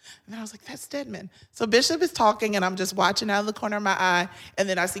know. And then I was like, that's Stedman. So Bishop is talking, and I'm just watching out of the corner of my eye, and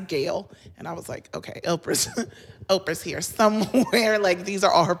then I see Gail, and I was like, okay, Oprah's here somewhere. Like these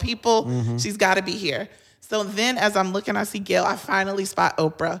are all her people. She's got to be here. So then, as I'm looking, I see Gail. I finally spot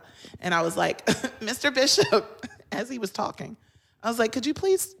Oprah, and I was like, Mr. Bishop, as he was talking, I was like, could you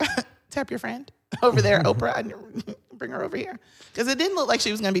please tap your friend over there, Oprah, and bring her over here? Because it didn't look like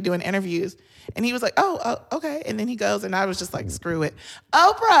she was going to be doing interviews. And he was like, oh, okay. And then he goes, and I was just like, screw it.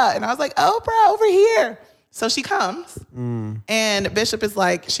 Oprah. And I was like, Oprah, over here. So she comes, and Bishop is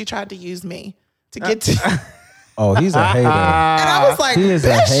like, she tried to use me to get to... Oh, he's a hater. And I was like, He is a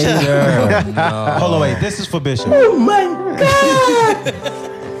Bishop. hater. Hold on, wait. This is for Bishop.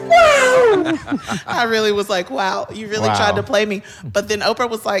 I really was like, wow, you really Wow. tried to play me. But then Oprah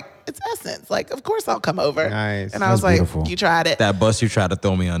was like, it's Essence. Like, of course I'll come over. Nice. And I was That's like, beautiful. you tried it. That bus you tried to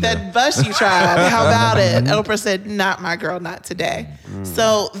throw me under. That bus you tried. How about it? Oprah said, not my girl, not today.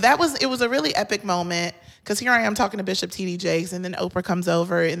 So it was a really epic moment because here I am talking to Bishop T.D. Jakes, and then Oprah comes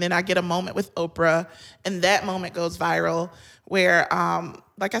over, and then I get a moment with Oprah, and that moment goes viral where,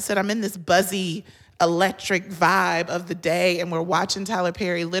 like I said, I'm in this buzzy, electric vibe of the day, and we're watching Tyler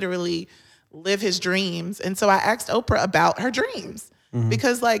Perry literally live his dreams. And so I asked Oprah about her dreams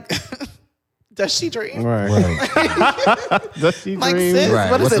because, like, does she dream? Right. Does she Like, dream? sis,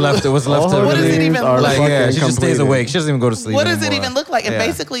 Right. what does What's it left? look- What's left? All to her What does it dreams even are look Like, like? yeah, she just stays completed. awake. She doesn't even go to sleep. What does it anymore. even look like? And Yeah.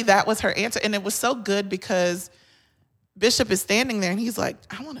 basically that was her answer. And it was so good because Bishop is standing there and he's like,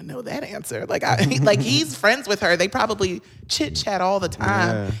 I want to know that answer. Like, he's friends with her. They probably chit chat all the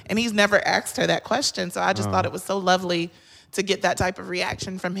time. Yeah. And he's never asked her that question. So I just thought it was so lovely to get that type of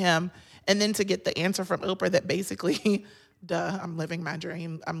reaction from him. And then to get the answer from Oprah that basically, duh, I'm living my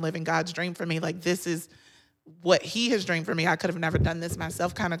dream. I'm living God's dream for me. Like, this is what he has dreamed for me. I could have never done this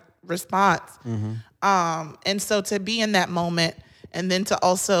myself kind of response. And so to be in that moment and then to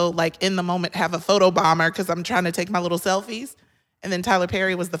also like in the moment have a photo bomber because I'm trying to take my little selfies. And then Tyler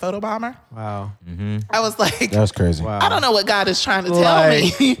Perry was the photo bomber. Wow. I was like, That's crazy. Wow. I don't know what God is trying to tell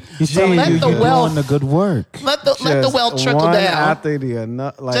Like, me. he's So telling let you the you're wealth, doing the good work. let the wealth trickle one down. after the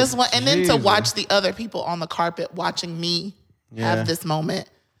another. Like, Just one, and then to Jesus. watch the other people on the carpet watching me Yeah. have this moment.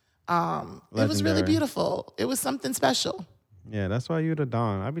 It was really Legendary. beautiful. It was something special. Yeah, that's why you the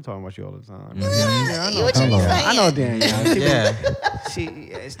Don. I be talking about you all the time. What you be saying? I know Danielle. Yeah.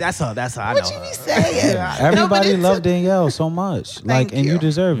 That's her. I What know you her. be saying? Everybody it loved took- Danielle so much. Like, and you. you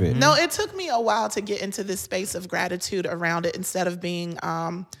deserve it. No, it took me a while to get into this space of gratitude around it instead of being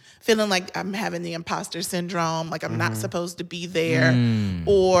feeling like I'm having the imposter syndrome, like I'm not supposed to be there,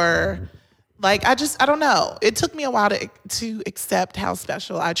 or like I don't know. It took me a while to accept how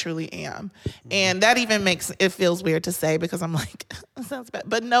special I truly am, and that even makes it feels weird to say because I'm like, that sounds bad,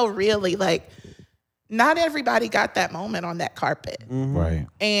 but no, really, like not everybody got that moment on that carpet. Right.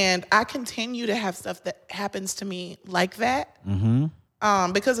 And I continue to have stuff that happens to me like that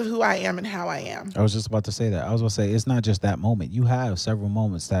because of who I am and how I am. I was just about to say that. I was going to say, it's not just that moment. You have several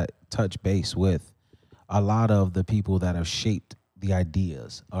moments that touch base with a lot of the people that have shaped the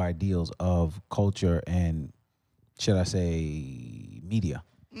ideas or ideals of culture and, should I say, media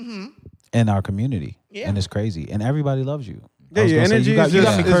in our community. Yeah. And it's crazy. And everybody loves you. Yeah, I was your gonna say, energy you got, is you got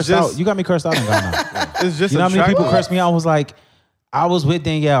just- me it's cursed just- out. You got me cursed out in Ghana. It's just You know how many people attractive. cursed me out? I was like, I was with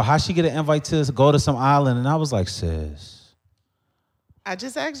Danielle. How she get an invite to go to some island? And I was like, sis. I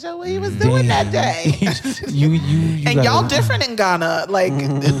just asked Joe what he was doing that day. you And gotta- y'all different in Ghana. Like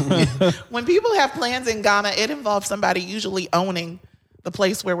when people have plans in Ghana, it involves somebody usually owning the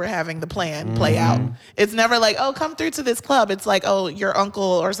place where we're having the plan play out. It's never like, oh, come through to this club. It's like, oh, your uncle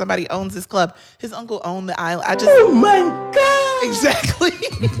or somebody owns this club. His uncle owned the island. Oh my God. Exactly.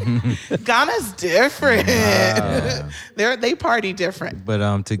 Ghana's different. They party different. But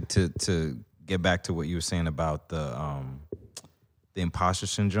to get back to what you were saying about the imposter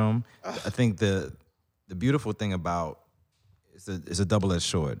syndrome, I think the beautiful thing about it's a double-edged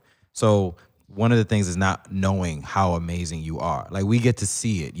sword. So one of the things is not knowing how amazing you are. Like we get to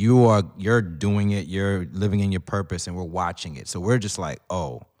see it. You're doing it. You're living in your purpose, and we're watching it. So we're just like,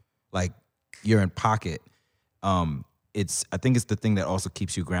 oh, like you're in pocket. I think it's the thing that also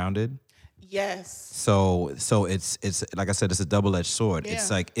keeps you grounded. Yes. So it's like I said, it's a double-edged sword. Yeah. It's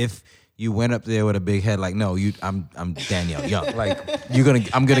like if you went up there with a big head, like, no, I'm Danielle Young. Like I'm gonna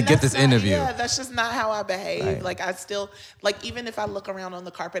And get this that's not- interview. Yeah, that's just not how I behave. Right. Like I still, like even if I look around on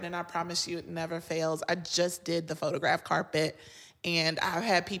the carpet, and I promise you, it never fails. I just did the photograph carpet, and I've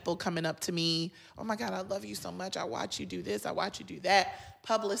had people coming up to me. Oh my God, I love you so much. I watch you do this. I watch you do that.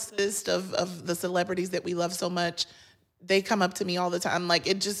 Publicists of the celebrities that we love so much, they come up to me all the time. Like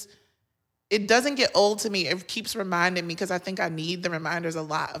it doesn't get old to me. It keeps reminding me because I think I need the reminders a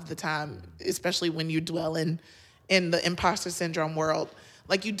lot of the time, especially when you dwell in the imposter syndrome world.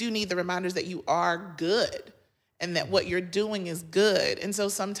 Like you do need the reminders that you are good and that what you're doing is good. And so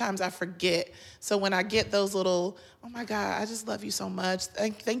sometimes I forget. So when I get those little, oh my God, I just love you so much.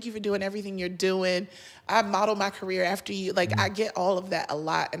 Thank you for doing everything you're doing. I model my career after you. Like I get all of that a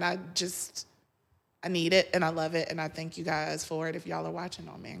lot, and I need it and I love it. And I thank you guys for it. If y'all are watching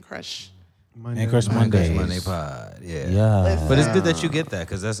on Man Crush. Man Crush Mondays. Monday Pod. Yeah. Yeah. But it's good that you get that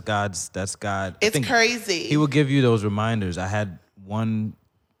because that's God. I It's think crazy. He will give you those reminders. I had one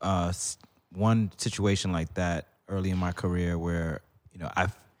one situation like that early in my career where,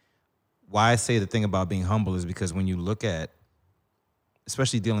 why I say the thing about being humble is because when you look at,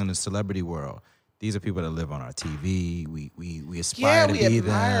 especially dealing in the celebrity world, these are people that live on our TV. We aspire to be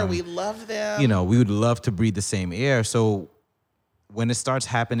admire, them. we love them. We would love to breathe the same air. So when it starts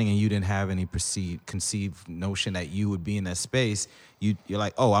happening and you didn't have any conceived notion that you would be in that space, you're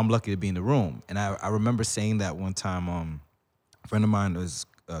like, oh, I'm lucky to be in the room. And I remember saying that one time. A friend of mine was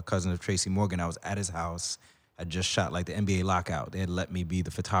a cousin of Tracy Morgan. I was at his house. I just shot like the NBA lockout. They had let me be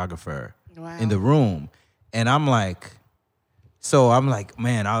the photographer in the room. And I'm like,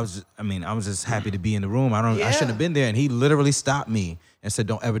 man, I was just happy to be in the room. I shouldn't have been there. And he literally stopped me and said,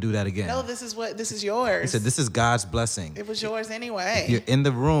 don't ever do that again. No, this is yours. He said, this is God's blessing. It was yours anyway. If you're in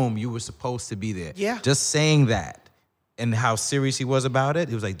the room, you were supposed to be there. Yeah. Just saying that and how serious he was about it,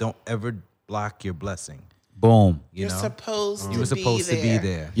 he was like, don't ever block your blessing. Boom. You're supposed to You were supposed to be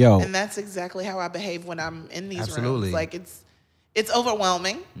there. Yo. And that's exactly how I behave when I'm in these Absolutely. rooms. Like it's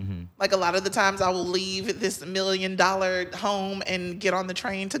overwhelming. Mm-hmm. Like a lot of the times I will leave this $1 million home and get on the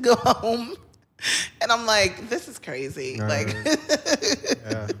train to go home. And I'm like, this is crazy. Like this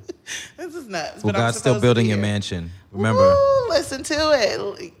is nuts. Well, but I'm God's still supposed to building be your here. mansion. Remember. Woo, listen to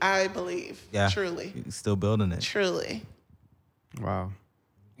it. I believe. Yeah. Truly. He's still building it. Truly. Wow.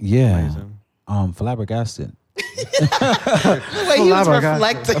 Yeah. Amazing. Flabbergasted. The way he was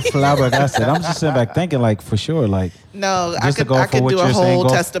reflecting. Flabbergasted. I'm just sitting back thinking, like, for sure, like, No, I just to could go for what do you're a saying, whole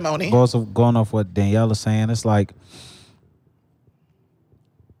go- testimony. Going off what Danielle is saying, it's like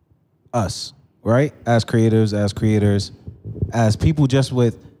us, right? As creators, as people just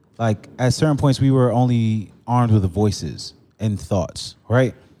with, like, at certain points, we were only armed with the voices and thoughts,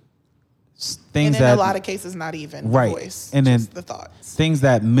 right? Things And in that, a lot of cases, not even right. the voice, And then just the thoughts. things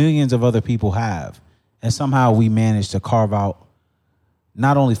that millions of other people have. And somehow we managed to carve out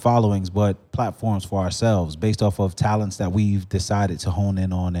not only followings, but platforms for ourselves based off of talents that we've decided to hone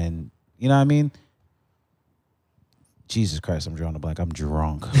in on. And you know what I mean? Jesus Christ, I'm drawing a blank. I'm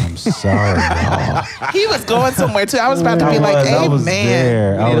drunk. I'm sorry, y'all. He was going somewhere too. I was about to be like, I was amen.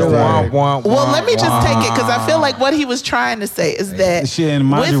 there. I was there. Well, let me just take it because I feel like what he was trying to say is that Shit, and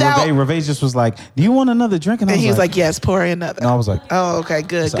mind without, you, Reve just was like, "Do you want another drink?" And I and was he was like, yes, pour another. and I was like, oh, okay,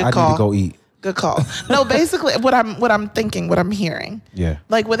 good, so good I call. need to go eat. Good call. No, basically, what I'm thinking, what I'm hearing, Yeah.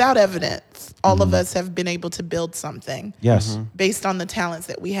 like without evidence, all of us have been able to build something. Yes. Based on the talents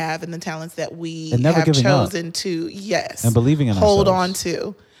that we have and the talents that we And never have giving up. chosen to, yes, And believing in hold ourselves. on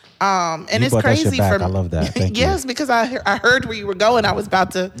to. And You it's brought that shit crazy back. for I love that. Thank you. yes, because I heard where you were going. I was about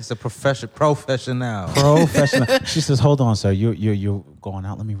to. It's a professional. Professional. She says, "Hold on, sir. You're going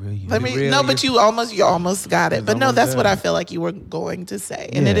out. Let me reel you." Let me really- no, but you almost got it. But no, almost that's there. what I feel like you were going to say,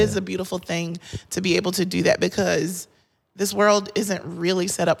 and it Yeah. is a beautiful thing to be able to do that because this world isn't really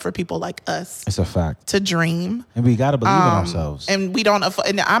set up for people like us It's a fact, to dream. and we got to believe in ourselves. And we don't.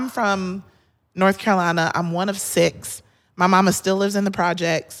 And I'm from North Carolina. I'm one of 6. My mama still lives in the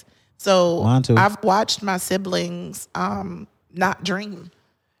projects, so Mine too. I've watched my siblings not dream,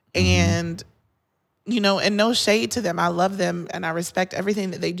 and and no shade to them. I love them and I respect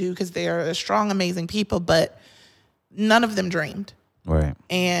everything that they do because they are strong, amazing people. But none of them dreamed, Right.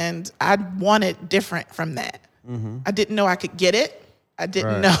 and I wanted different from that. I didn't know I could get it. I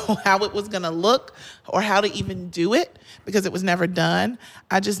didn't know how it was going to look or how to even do it because it was never done.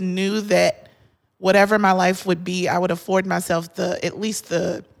 I just knew that whatever my life would be, I would afford myself at least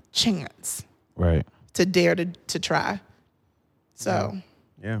the chance Right. to dare to try. So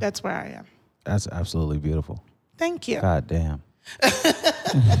Yeah. that's where I am. That's absolutely beautiful. Thank you. God damn.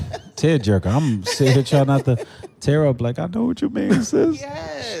 Tear jerker. I'm sitting here trying not to tear up. Like, I know what you mean, sis.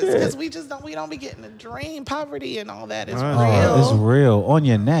 Yes, because we don't be getting a dream. Poverty and all that is Oh, real. It's real on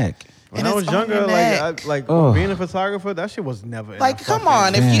your neck. When And I it's was on younger, your neck. Oh. being a photographer, that shit was never. in Like, the come fucking-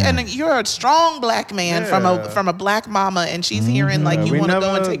 on! If you Damn. and you're a strong black man Yeah. from a black mama, and she's hearing like you we want to go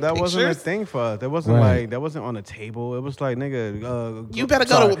never- and take that wasn't a pictures, thing for us. That wasn't Right. that wasn't on the table. It was like, nigga, you better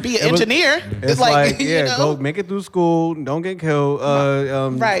go to be an It was- engineer. It's like, you yeah, know? go make it through school. Don't get killed.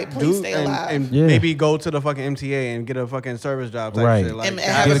 Right, please stay alive. And Yeah. maybe go to the fucking MTA and get a fucking service job type Right. shit. Like, And that-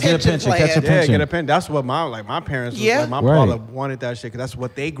 have a pension plan. catch a yeah, pension. get a pen. That's what my parents. Was Yeah. like, my Right. father wanted that shit because that's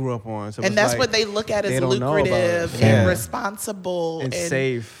what they grew up on. So And it's that's like, what they look at they as don't know about it. lucrative Yeah. and responsible and and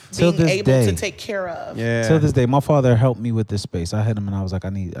safe. Till being this able day. to take care of. Yeah. Till this day, my father helped me with this space. I hit him and I was like, I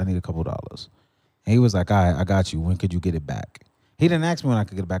need a couple dollars. And he was like, all right, I got you. When could you get it back? He didn't ask me when I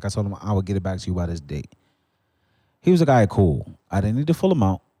could get it back. I told him I would get it back to you by this date. He was like, all right, cool. I didn't need the full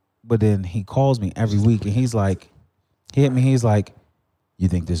amount. But then he calls me every week and he's like, he hit me, he's like, you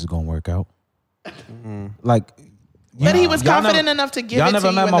think this is gonna work out? Like, But he was Y'all confident never- enough to give y'all it never to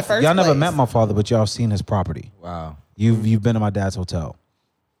you met in my the first y'all never place. met my father, but y'all seen his property. Wow. You've been to my dad's hotel.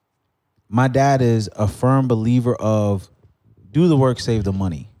 My dad is a firm believer of do the work, save the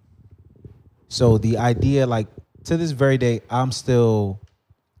money. So the idea, like to this very day, I'm still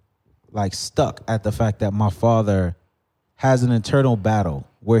like stuck at the fact that my father has an internal battle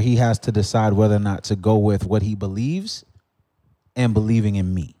where he has to decide whether or not to go with what he believes and believing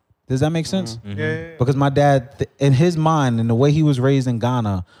in me. Does that make sense? Yeah. Because my dad, in his mind, and the way he was raised in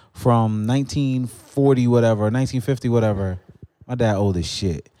Ghana from 1940 whatever, 1950 whatever, my dad old as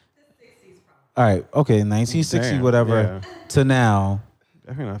shit. All right, okay, 1960 Damn, whatever to now.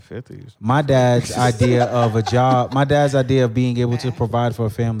 Definitely not 50s. My dad's idea of a job, my dad's idea of being able to provide for a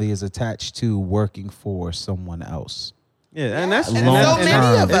family is attached to working for someone else. Yeah, and that's And Long so many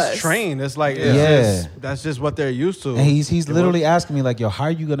term. of us. It's trained. It's like Yeah. that's just what they're used to. And he's literally asking me like, yo, how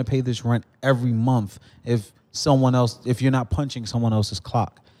are you gonna pay this rent every month if you're not punching someone else's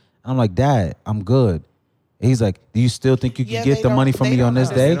clock? And I'm like, Dad, I'm good. And he's like, do you still think you can Yeah, get they the money don't- from they me on don't this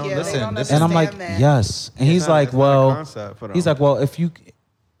day? understand- yeah, they don't And I'm like, understand that. yes. And he's not- like, it's not a well, concept for them. he's like, well, if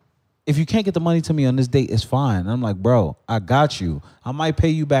you can't get the money to me on this date, it's fine. And I'm like, bro, I got you. I might pay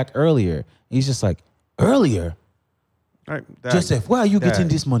you back earlier. And he's just like, earlier? All right, Dad, Joseph, where are you Dad, getting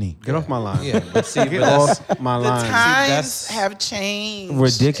this money? Get off my line. Yeah, but see, Get but that's, off my The line. times that's- have changed.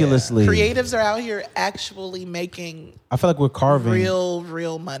 Ridiculously. Creatives are out here actually making I feel like we're carving.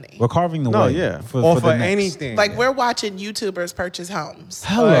 real money. We're carving the No, way. yeah. For or the for next. anything. Like we're watching YouTubers purchase homes.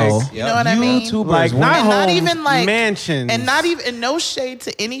 Hello. Like, You know what I mean? YouTubers Like, want- not And not homes, even like mansions. and not even and no shade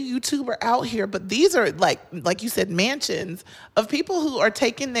to any YouTuber out here, but these are like you said, mansions of people who are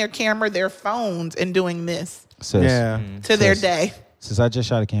taking their camera, their phones, and doing this Sis, Yeah. to their Sis. day. Since I just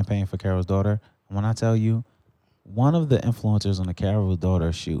shot a campaign for Carol's daughter, when I tell you, one of the influencers on the Carol's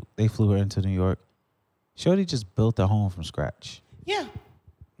daughter shoot, they flew her into New York. Shorty just built a home from scratch. Yeah,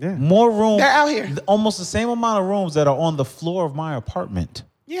 Yeah. More room. They're out here. Almost the same amount of rooms that are on the floor of my apartment.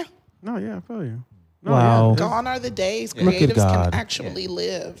 yeah. No, yeah, I feel you. No, Wow. yeah, Gone are the days Look at creatives God. can actually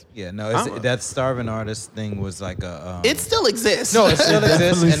live. yeah, no, it's, that starving artist thing was like a. It still exists. No, it still exists,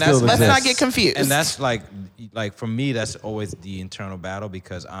 definitely and that's still Let's exists. not get confused. And that's like for me, that's always the internal battle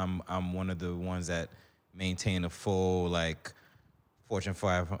because I'm one of the ones that maintain a full like Fortune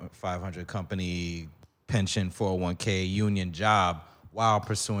 500 company pension 401k union job while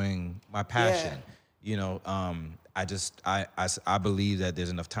pursuing my passion. You know, I believe that there's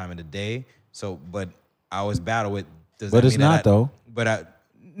enough time in the day. So, but I always battle with. Does But that it's mean that not, though. But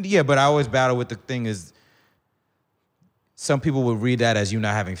I always battle with the thing is. Some people would read that as you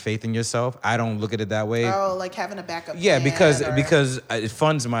not having faith in yourself. I don't look at it that way. Oh, like having a backup. Yeah, plan because or- it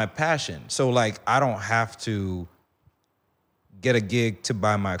funds my passion. So like I don't have to get a gig to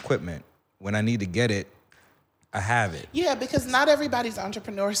buy my equipment. When I need to get it, I have it. Yeah, because not everybody's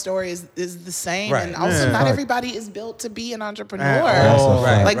entrepreneur story is the same, Right. and also Yeah. not Fact. everybody is built to be an entrepreneur. That's a Oh,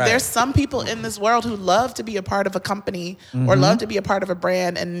 fact. Like right. there's some people in this world who love to be a part of a company or love to be a part of a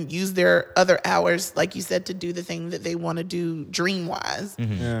brand and use their other hours, like you said, to do the thing that they want to do dream wise.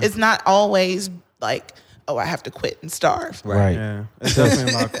 It's not always like, oh, I have to quit and starve. Right. Yeah. It's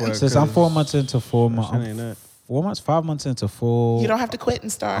definitely not quick. Since I'm 4 months into shit ain't that. 4 months, 5 months into full You don't have to quit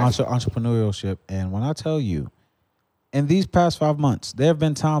and starve. entrepreneurship. And when I tell you, in these past 5 months, there have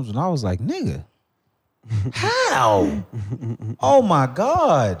been times when I was like, nigga, how? Oh my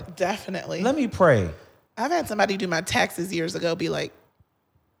God. Definitely. Let me pray. I've had somebody do my taxes years ago be like,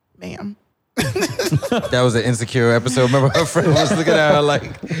 ma'am. That was an insecure episode. Remember her friend was looking at her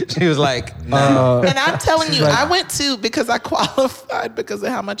like she was like, nah. And I'm telling you, I went to, because I qualified because of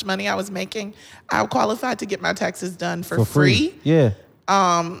how much money I was making, I qualified to get my taxes done for free. Yeah.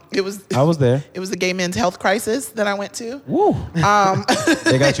 It was I was there. it was the gay men's health crisis that I went to. Woo.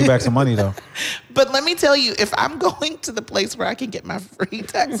 They got you back some money though. But let me tell you, if I'm going to the place where I can get my free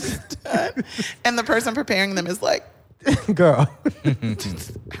taxes done, and the person preparing them is like, Girl,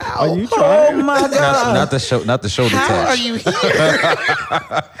 how? are you trying? Oh my God. not the shoulder How tap. are you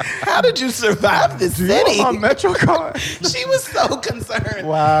here? How did you survive this You city? want my Metro card? She was so concerned.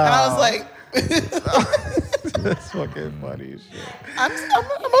 Wow. And I was like, That's fucking funny as shit. I'm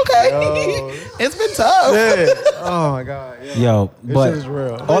okay. It's been tough. Yeah. Oh my God. Yeah. Yo, but shit is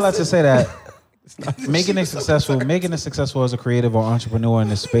real. all that to say that making it successful as a creative or entrepreneur in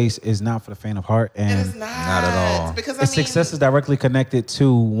this space is not for the faint of heart, It and is not. at all. Because I its mean, success is directly connected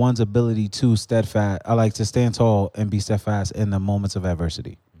to one's ability to steadfast. I like to stand tall and be steadfast in the moments of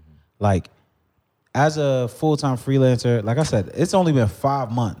adversity. Like as a full-time freelancer, like I said, it's only been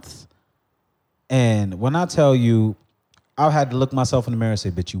 5 months, and when I tell you, I've had to look myself in the mirror and say,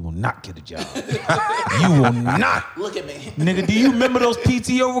 bitch, you will not get a job. You will not. Look at me. Nigga, do you remember those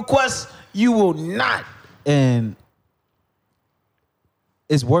PTO requests? You will not. And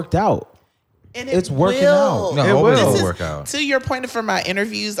it's worked out. And It's working will. out. No, It always will. will work out. To your point for my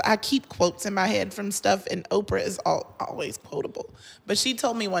interviews, I keep quotes in my head from stuff, and Oprah is always quotable. But she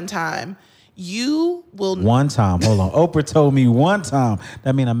told me one time, you will... One time, hold on. Oprah told me one time.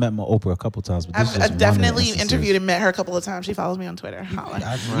 That mean I met my Oprah a couple times, but this is just I've one definitely instance. interviewed and met her a couple of times. She follows me on Twitter. Holla.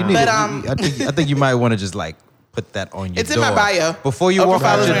 You need But, I think you might want to just like put that on your It's door. in my bio. Before you Oprah walk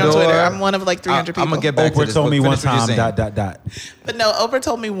out follows your me on door. Twitter. I'm one of like 300 people. I'm gonna get back to Oprah this. told me one Finish what you're time, saying. ... But no, Oprah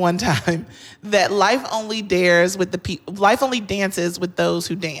told me one time that life only dances with those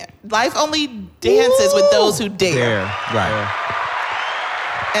who dance. Life only dances with those who dare. Right.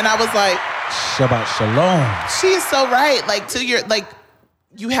 And I was like, Shabbat shalom. she is so right. Like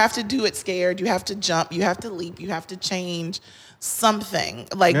you have to do it scared. You have to jump. You have to leap. You have to change something.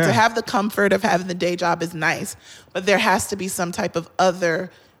 Like to have the comfort of having the day job is nice, but there has to be some type of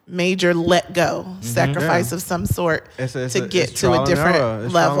other major let go, sacrifice of some sort to get to a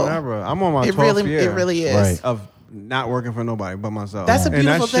different level. I'm on my 12th It really, year it really is. Right. of not working for nobody but myself. That's a And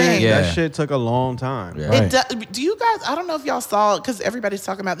beautiful thing. Yeah. That shit took a long time. Yeah. Right. Do you guys, I don't know if y'all saw it because everybody's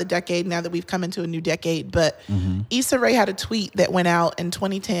talking about the decade now that we've come into a new decade, but Issa Rae had a tweet that went out in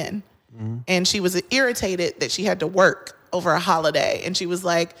 2010 and she was irritated that she had to work over a holiday. And she was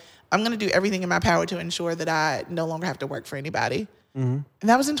like, I'm going to do everything in my power to ensure that I no longer have to work for anybody. And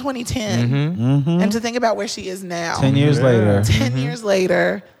that was in 2010. And to think about where she is now. 10 years later. 10 years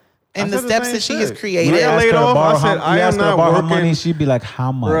later. And I the said the steps same that she shit. has When created. I got laid off, I said, I am not about her working. money, she'd be like,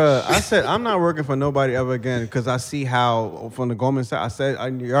 how much? Bruh, I said, I'm not working for nobody ever again because I see how, from the Goldman Sachs, I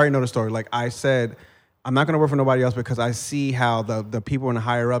said, you already know the story. Like I said, I'm not going to work for nobody else because I see how the people in the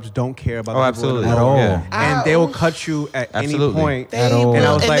higher ups don't care about the people absolutely. in the At all. lower. And they will cut you at Absolutely. any point. At all. And, And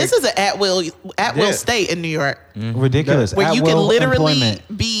I was like- this is an at will Yeah. state in New York. Ridiculous. Where At you can will literally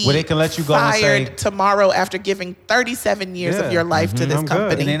employment, be where they can let you go and fired say, tomorrow after giving 37 years of Yeah. your life to this I'm good.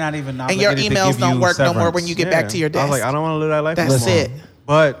 company. and they're not even and your obligated to emails give don't you work no more severance. when you get back to your I desk. was like, I don't want to live that life That's anymore. it.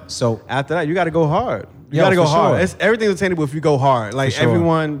 But So- after that, you got to go hard. You Yo, got to go for hard. sure. It's everything's attainable if you go hard. Like For sure.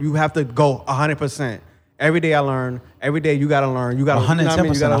 everyone, you have to go 100%. Every day I learn. Every day you got to learn. You got to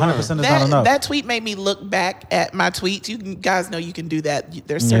 110%, 100% is not enough. That tweet made me look back at my tweets. You guys know you can do that.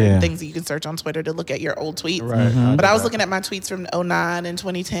 There's certain Yeah. things that you can search on Twitter to look at your old tweets. Right. But I was looking at my tweets from 2009 and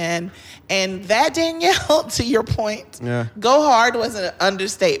 2010. And that, Danielle, to your point, Yeah. go hard was an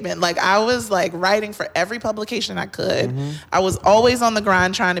understatement. Like I was like writing for every publication I could. I was always on the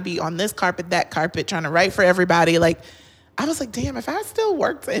grind trying to be on this carpet, that carpet, trying to write for everybody. Like I was like, damn, if I still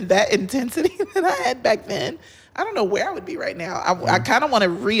worked in that intensity that I had back then, I don't know where I would be right now. I kind of want to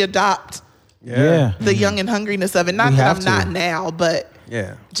readopt Yeah. the young and hungriness of it. Not We that have I'm to. not now, but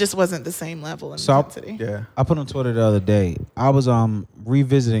Yeah. just wasn't the same level of So intensity. Yeah. I put on Twitter the other day. I was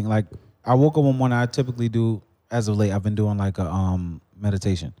revisiting, like I woke up one morning. I typically do, as of late, I've been doing like a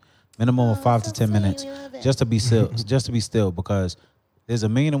meditation, minimum of 5 to 10 minutes, just to be still, because there's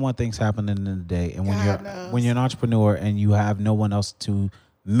 1,000,001 things happening in the day, and God knows. when you're an entrepreneur and you have no one else to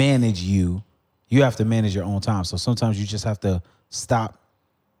manage you, you have to manage your own time. So sometimes you just have to stop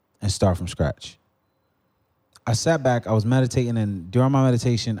and start from scratch. I sat back, I was meditating, and during my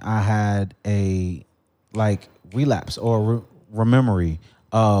meditation, I had a like relapse or rememory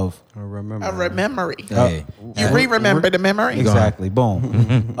of I remember. A memory. Hey. You remember the memory? exactly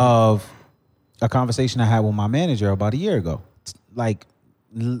boom of a conversation I had with my manager about a year ago. Like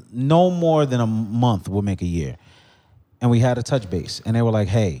no more than a month would make a year, and we had a touch base, and they were like,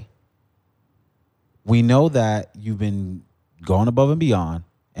 "Hey, we know that you've been going above and beyond,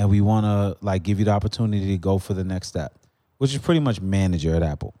 and we want to like give you the opportunity to go for the next step, which is pretty much manager at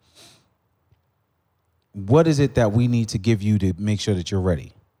Apple. What is it that we need to give you to make sure that you're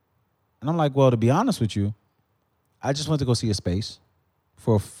ready?" And I'm like, well, to be honest with you, I just went to go see a space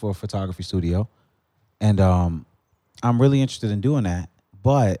for a photography studio, and I'm really interested in doing that,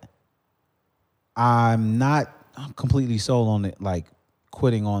 but I'm not completely sold on it, like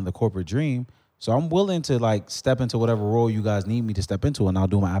quitting on the corporate dream. So I'm willing to like step into whatever role you guys need me to step into, and I'll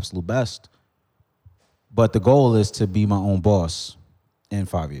do my absolute best. But the goal is to be my own boss in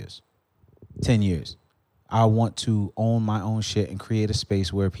 5 years, 10 years. I want to own my own shit and create a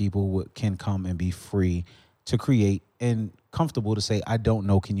space where people can come and be free to create and comfortable to say, I don't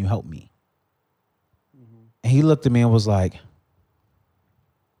know, can you help me? And he looked at me and was like,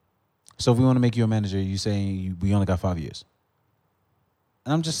 so if we want to make you a manager, you saying we only got 5 years?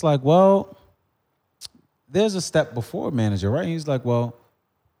 And I'm just like, well, there's a step before manager, right? And he's like, well,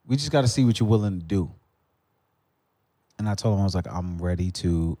 we just got to see what you're willing to do. And I told him, I was like, I'm ready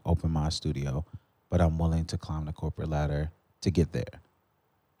to open my studio, but I'm willing to climb the corporate ladder to get there. He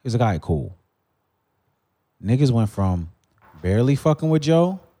was like, all right, cool. Niggas went from barely fucking with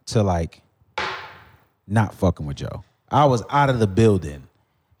Joe to like not fucking with Joe. I was out of the building.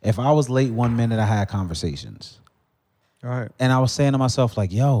 If I was late 1 minute, I had conversations. All right. And I was saying to myself,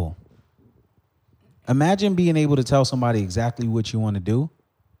 like, yo, imagine being able to tell somebody exactly what you want to do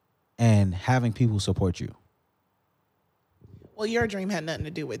and having people support you. Well, your dream had nothing to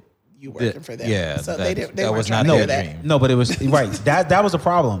do with you working for them. yeah, So that- they that weren't was trying not to their hear that. dream. No, but it was right. That was a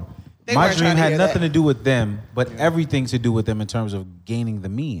problem. They My weren't dream trying to had hear nothing that. to do with them, but everything to do with them in terms of gaining the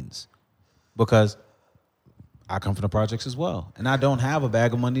means. Because I come from the projects as well. And I don't have a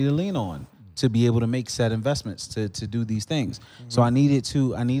bag of money to lean on to be able to make said investments to do these things. So I needed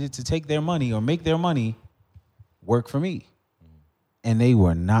to take their money or make their money work for me. And they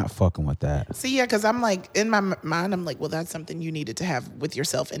were not fucking with that. See, yeah, because I'm like, in my mind, I'm like, well, that's something you needed to have with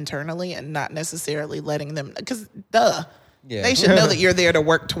yourself internally and not necessarily letting them, because Yeah. they should know that you're there to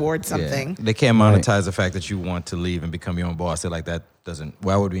work towards Yeah. something. They can't monetize the fact that you want to leave and become your own boss. They're like, that doesn't,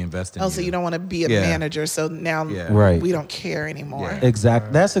 why would we invest in Oh, so you don't want to be a Yeah. manager, so now Yeah. Right. we don't care anymore. Yeah.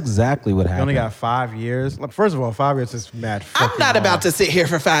 That's exactly what You happened. only got 5 years. Like, first of all, 5 years is mad. I'm fucking not long. about to sit here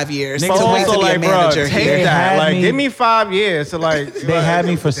for 5 years Niggas to wait Also, to be like, a bro, manager take here. They that. had Like, me- give me 5 years to like. They had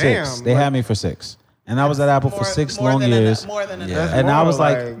me for 6. Damn, They like, had me for 6. And I was at Apple for 6 more long than years. More than Yeah. enough. that's And I more, was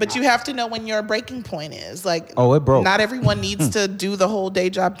like- But you have to know when your breaking point is. Like, Oh, it broke. Not everyone needs to do the whole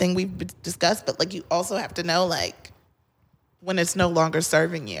day job thing we've discussed, but like you also have to know like when it's no longer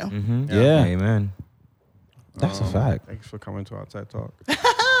serving you. Yeah, Amen. that's a fact. Thanks for coming to our TED Talk.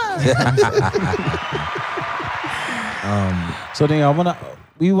 So then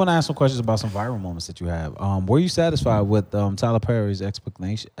we want to ask some questions about some viral moments that you have. Were you satisfied with Tyler Perry's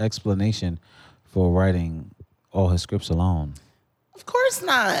explanation for writing all his scripts alone? Of course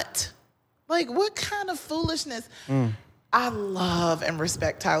not. Like, what kind of foolishness? I love and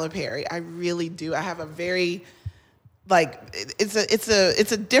respect Tyler Perry. I really do. I have a very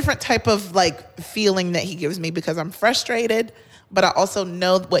it's a different type of like feeling that he gives me because I'm frustrated, but I also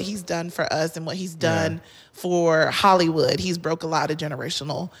know what he's done for us and what he's done for Hollywood. He's broke a lot of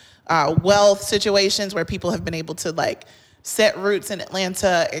generational wealth situations where people have been able to like set roots in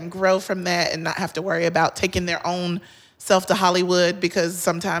Atlanta and grow from that and not have to worry about taking their own self to Hollywood because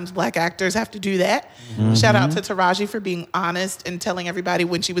sometimes black actors have to do that. Shout out to Taraji for being honest and telling everybody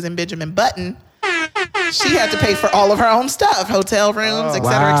when she was in Benjamin Button, she had to pay for all of her own stuff, hotel rooms, et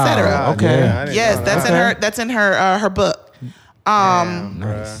cetera, et cetera. Wow. Okay. Yeah, I didn't Yes, know that's that. in her book. Damn,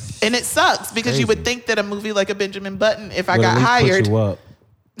 Nice. And it sucks because you would Crazy. think that a movie like a Benjamin Button, if I Would at got least hired, put you up.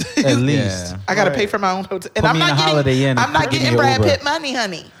 At least. Yeah. I got to pay Right. for my own hotel. And Put I'm me in not a Holiday Inn getting, and I'm not give me getting your Brad Uber. Pitt money,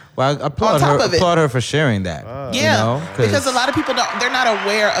 honey. Well, I applaud top her. of it. Applaud her for sharing that. Yeah, you know, because a lot of people they're not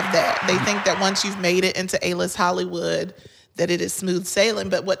aware of that. They think that once you've made it into A-list Hollywood, that it is smooth sailing.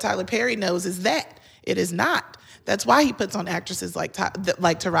 But what Tyler Perry knows is that it is not. That's why he puts on actresses like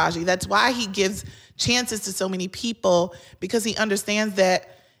Taraji. That's why he gives chances to so many people because he understands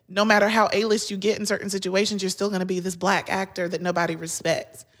that no matter how A-list you get in certain situations, you're still going to be this black actor that nobody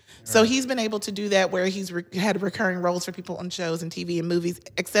respects. So he's been able to do that where he's had recurring roles for people on shows and TV and movies,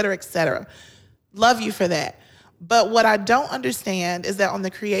 et cetera, et cetera. Love you for that. But what I don't understand is that on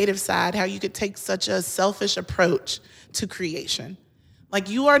the creative side, how you could take such a selfish approach to creation. Like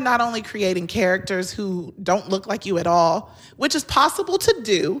you are not only creating characters who don't look like you at all, which is possible to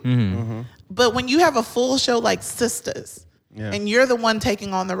do, but when you have a full show like Sisters, and you're the one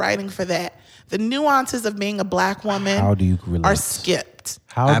taking on the writing for that, the nuances of being a black woman How do you relate? are skipped.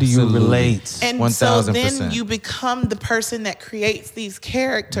 How do you Absolutely. relate? And 1000%. so then you become the person that creates these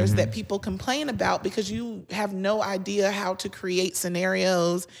characters that people complain about because you have no idea how to create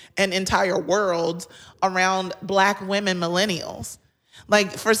scenarios and entire worlds around black women millennials.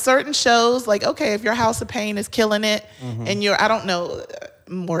 Like for certain shows, like, okay, if your House of Pain is killing it and I don't know,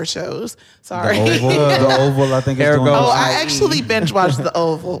 more shows. Sorry. The Oval, I think is There doing goes- Oh, this. I actually binge watched The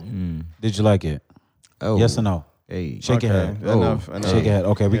Oval. Did you like it? Oh. Yes or no? Hey. Shake your Okay, head. enough. Shake your head.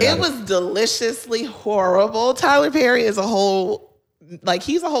 Okay, we got It it. was deliciously horrible. Tyler Perry is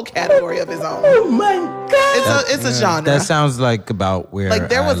he's a whole category of his own. Oh my God. It's a genre. That sounds like about where Like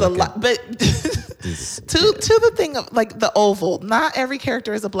there I was a look lot, at but this. to the thing of like The Oval, not every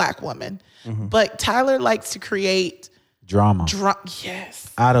character is a black woman, but Tyler likes to create Drama.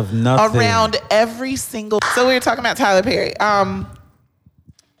 yes. Out of nothing. Around every single. So we were talking about Tyler Perry.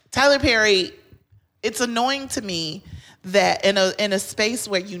 Tyler Perry, it's annoying to me that in a space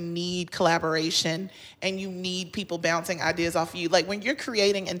where you need collaboration and you need people bouncing ideas off of you, like when you're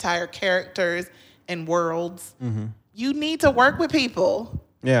creating entire characters and worlds, you need to work with people.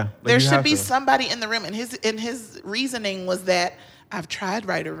 Yeah, There should be somebody in the room. And his reasoning was that I've tried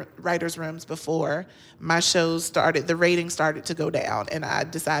writers' rooms before. My shows the ratings started to go down, and I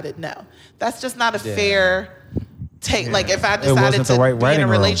decided no. That's just not a fair take. Like if I decided to be in a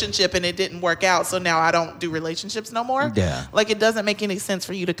relationship and it didn't work out, so now I don't do relationships no more. Yeah. Like it doesn't make any sense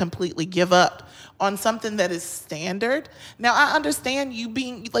for you to completely give up on something that is standard. Now I understand you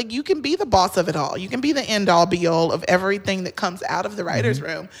being like, you can be the boss of it all. You can be the end all be all of everything that comes out of the writer's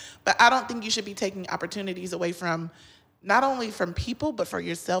room. But I don't think you should be taking opportunities away from not only from people, but for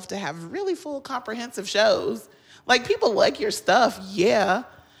yourself to have really full comprehensive shows. Like people like your stuff, yeah.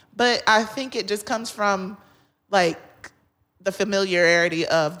 But I think it just comes from like the familiarity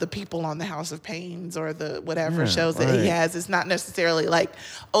of the people on the House of Pains or the whatever shows that he has. It's not necessarily like,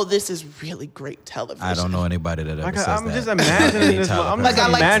 oh, this is really great television. I don't know anybody that ever says I'm that. just imagining this. I'm Like, just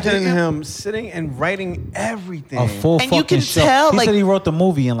I like imagining seeing him sitting and writing everything. A full And fucking you can show. tell, He like- said he wrote the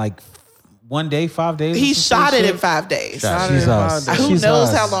movie in like 1 day, 5 days. He or some shot it shit. in 5 days. Shot it in 5 days. Who She's knows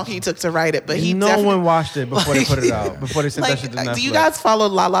us. how long he took to write it, but he no definitely, one watched it before they put it out. Before they sent that shit to like, Netflix. do you guys follow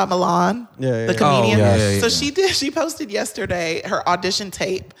Lala Milan? Yeah, the yeah. comedian. Oh, yeah, So she posted yesterday her audition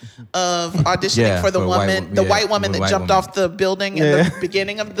tape of auditioning Yeah, for the for white woman the that white jumped woman. off the building in Yeah. the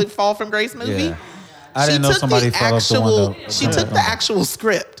beginning of the Fall from Grace movie. Yeah. I didn't know somebody fell off the window. She took the actual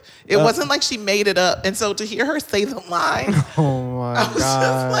script. It wasn't like she made it up. And so to hear her say the line, Oh my I was just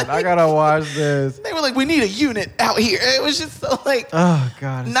god! like- I gotta watch this. they were like, we need a unit out here. It was just so like, Oh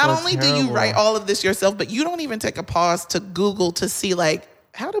god! it's not so only do you terrible. write all of this yourself, but you don't even take a pause to Google to see like,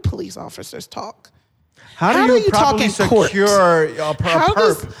 how do police officers talk? how how do do you you talk properly in court? secure a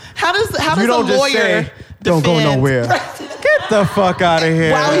How does You a don't just lawyer say, "Don't go defend-" nowhere. Get the fuck out of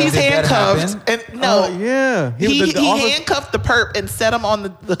here. while he's Did that handcuffed? happen? And no, yeah. he the officer- handcuffed the perp and set him on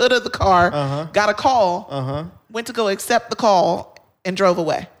the hood of the car. Got a call. Went to go accept the call and drove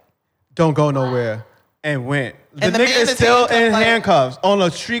away. don't go nowhere and went. The And the nigga man is is still in handcuffed, like- handcuffs on a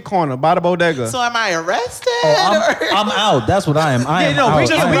street corner by the bodega. So am I arrested? I'm out. That's what I am. I am no, out. we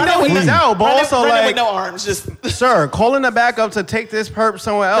just- I am we know he's free. out, but also running like, with no arms, just. sir, calling the backup to take this perp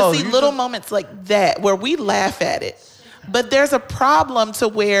somewhere But else. see, You little just- moments like that where we laugh at it. But there's a problem to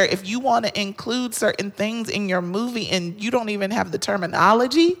where if you want to include certain things in your movie and you don't even have the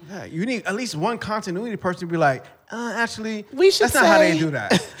terminology, Yeah, you need at least one continuity person to be like, actually, we should that's not how they say- do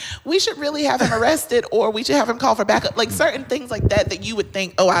that. we should really have him arrested or we should have him call for backup. Like certain things like that you would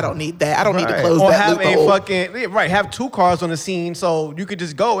think, oh, I don't need that. I don't need to Right. close or that have loophole. have 2 cars on the scene so you could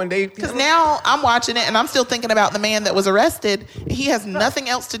just go and they. Because now I'm watching it and I'm still thinking about the man that was arrested. He has nothing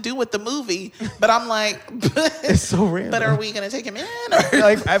else to do with the movie. But I'm like, It's so random. but are we going to take him in? Or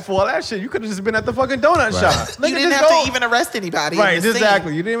like for all that shit, you could have just been at the fucking donut shop. you Nigga, didn't just have go. to even arrest anybody. Right, in the scene.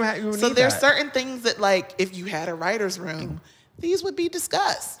 exactly. You didn't even So need there's that. certain things that, like, if you had a writer's room, these would be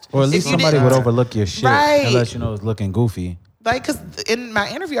discussed. Or at If least you somebody didn't- would overlook your shit Right. unless you know it's looking goofy. Like, because in my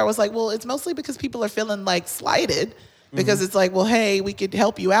interview, I was like, well, it's mostly because people are feeling, like, slighted. Because it's like, well, hey, we could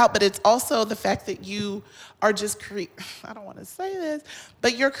help you out. But it's also the fact that you are just I don't want to say this,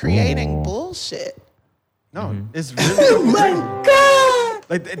 but you're creating bullshit. No, it's really. God.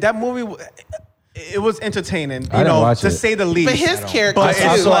 Like that movie, it was entertaining. I didn't watch to it. say the least. But his character, But too.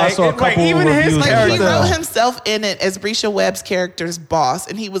 it's I saw a couple even his reviews Like character. he wrote himself in it as Brisha Webb's character's boss,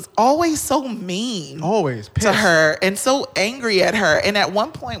 and he was always so mean Always to pissed. her and so angry at her. And at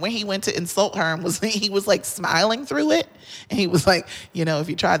one point, when he went to insult her, and he was like smiling through it, and he was like, you know, if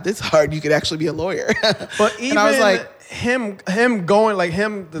you tried this hard, you could actually be a lawyer. But even and I was like, him going like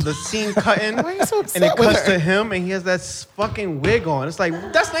the scene cutting, Why are you so and upset it with cuts her? to him, and he has that fucking wig on. It's like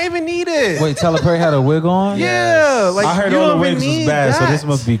that's not even needed. Wait, Tyler Perry had a wig on? Yeah, like I heard you all the don't even wigs was need bad, so that. this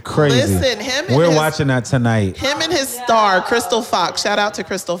must be crazy. Listen, him and We're his- watching that tonight. him and his star, Crystal Fox, shout out to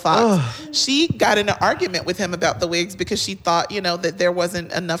Crystal Fox. She got in an argument with him about the wigs because she thought, you know, that there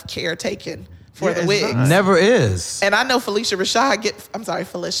wasn't enough care taken for Yeah, the it's wigs. not. Never is. And I know Felicia Rashad I'm sorry,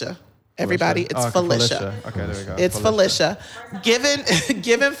 Felicia. Everybody, it's Oh, okay, Felicia. Okay, there we go. It's Felicia.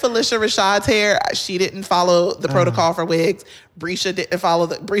 Given Felicia Rashad's hair, she didn't follow the protocol for wigs. Brisha didn't follow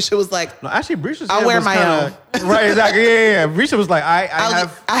Brisha was like, No, actually, Brisha's I'll hair wear was my kinda, Right, exactly. Yeah. Brisha was like, I I have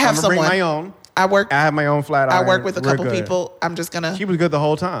have I'm gonna bring someone. my own. I work I have my own flat I iron. work with a We're couple good. people. I'm just gonna She was good the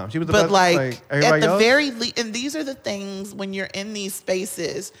whole time. She was the but best. like at everybody the else. very least, and these are the things when you're in these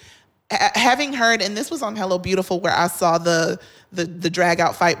spaces, having heard, and this was on Hello Beautiful where I saw the drag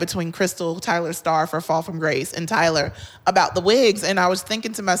out fight between Crystal, Tyler Starr for Fall from Grace, and Tyler about the wigs, and I was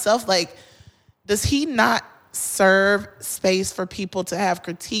thinking to myself, like, does he not serve space for people to have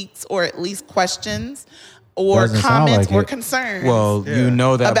critiques or at least questions or Doesn't sound comments like or it. concerns? Well, you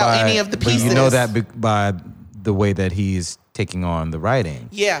know that About by any of the but you know pieces. that by the way that he's taking on the writing.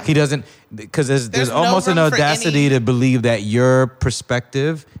 Yeah. He doesn't, because there's There's no almost an room for audacity any- to believe that your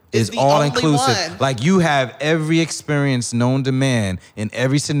perspective Is is the all only inclusive. one. Like you have every experience known to man in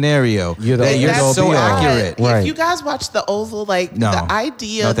every scenario. You're the that you're end-all so be-all. accurate. Right. If you guys watch The Oval, like No. the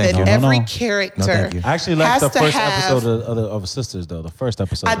idea No, thank that you. No, every no. character No, thank you. I actually liked has the to first have, episode of Sisters, though. The first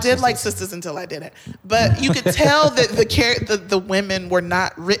episode. I of did like Sisters. Sisters until I didn't, but you could tell that the women were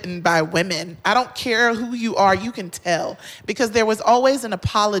not written by women. I don't care who you are, you can tell because there was always an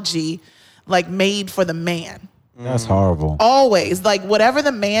apology, like made for the man. That's horrible. Always, like whatever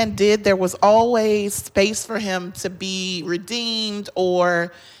the man did, there was always space for him to be redeemed,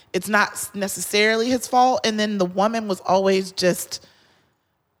 or it's not necessarily his fault. And then the woman was always just,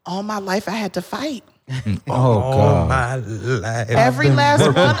 all my life I had to fight. Oh God. My life. Every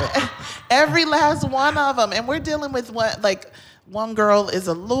last one of them, and we're dealing with one girl is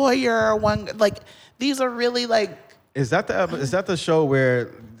a lawyer, these are really like. Is that the show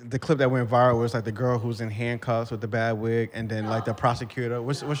where the clip that went viral was like the girl who's in handcuffs with the bad wig, and then like the prosecutor?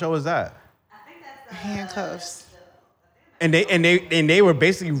 What show was that? Handcuffs. And they were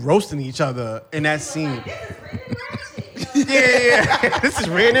basically roasting each other in that scene. Yeah. This is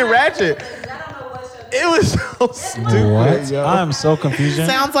Rain and Ratchet. It was so stupid. What? yo. I'm so confused.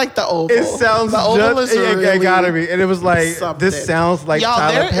 Sounds like the Oval. It sounds the Oval just, is it really gotta be. And it was like, something. this sounds like Y'all,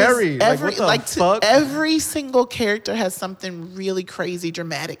 Tyler there is Perry. Every, what the fuck? every single character has something really crazy,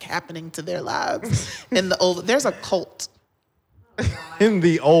 dramatic happening to their lives in the Oval. There's a cult. In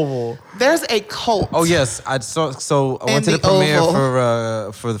the Oval. There's a cult. Oh yes, I saw. So I went to In the the premiere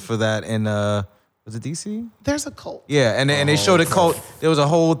Oval. for that in was it DC? There's a cult. Yeah, and they showed a cult. There was a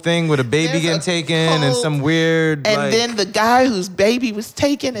whole thing with a baby There's getting a taken and cult. some weird. And like, then the guy whose baby was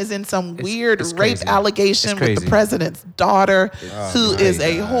taken is in some weird it's rape crazy. allegation It's with the crazy. president's daughter, who is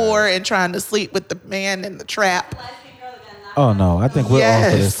a God. whore and trying to sleep with the man in the trap. Oh no, I think we're off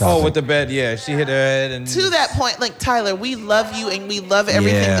of this Yes. topic. oh, with the bed, yeah, she hit her head and To that point, like Tyler, we love you and we love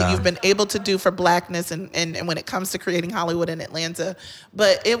everything that Yeah. you've been able to do for Blackness and when it comes to creating Hollywood in Atlanta.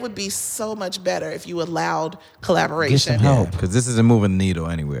 But it would be so much better if you allowed collaboration. Get some help. because this isn't moving the needle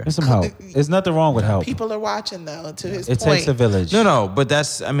anywhere. There's some help. There's nothing wrong with help. People are watching though, to his It point. takes a village. No, but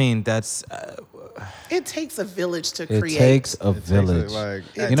that's It takes a village to It create. takes a village. like,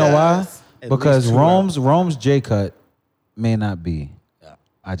 It You know why? does. At Because least 2 Rome's J cut may not be.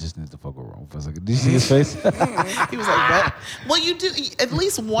 I just need to fuck with Rome for a second. Did you see his face? He was like, "What?" Well, you do at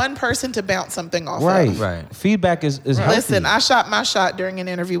least one person to bounce something off right. of. Right. Feedback is healthy. Listen, I shot my shot during an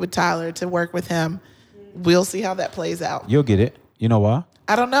interview with Tyler to work with him. We'll see how that plays out. You'll get it. You know why?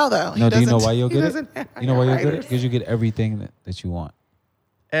 I don't know though. No, do you know doesn't- why you'll he get doesn't it? have You know why you'll get it? writers. Because you get everything that you want.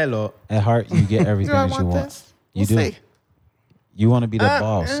 Hello. At heart, you get everything Do I that you want want. this? You We'll do. see. You want to be the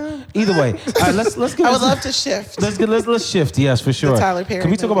boss. Either way, all right, let's get. I would love to shift. Let's shift. Yes, for sure. Tyler Perry Can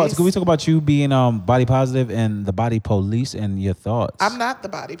we talk movies. about you being body positive and the body police and your thoughts? I'm not the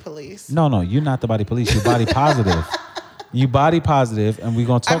body police. No, you're not the body police. You're body positive. You body positive, and we're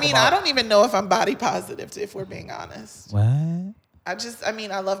gonna talk I mean, about. I don't even know if I'm body positive, if we're being honest. What?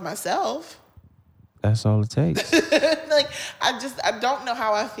 I love myself. That's all it takes. I don't know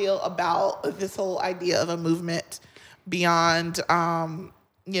how I feel about this whole idea of a movement beyond,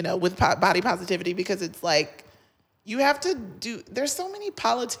 with body positivity, because it's like, you have to there's so many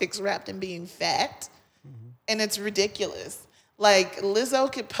politics wrapped in being fat, and it's ridiculous. Like,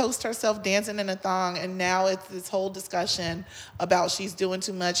 Lizzo could post herself dancing in a thong, and now it's this whole discussion about she's doing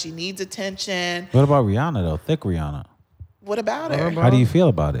too much, she needs attention. What about Rihanna though? Thick Rihanna. What about her? How do you feel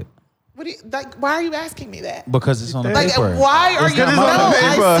about it? Why are you asking me that? Because it's on the Like, paper. why are you? because No, it's on the I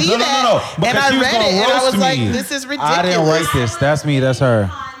paper. see that, and I read it, and I was like, "This is ridiculous." I didn't write this. That's me. That's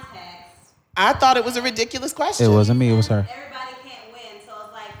her. I thought it was a ridiculous question. It wasn't me. It was her. Everybody can't win, so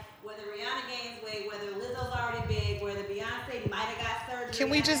it's like whether Rihanna gains weight, whether Lizzo's already big, whether Beyonce might have got surgery. Can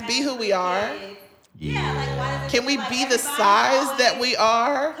we after just be having who we 3 are? kids. Yeah, like why does it Can we feel like be the everybody size always that we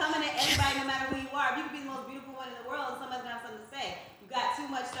are? Coming at everybody, no matter who you are. You could be the most beautiful one in the world, and somebody's gonna have something to say. You got too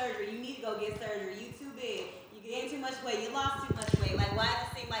much surgery. You need to go get surgery. You too big. You gained too much weight. You lost too much weight. Like, why does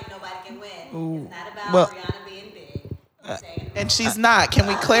it seem like nobody can win? It's not about well, Rihanna being big. I'm saying. And she's not. Can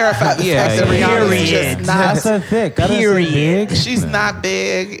we clarify the Yeah, fact that Rihanna is period. just I not? said thick. I didn't say big. She's not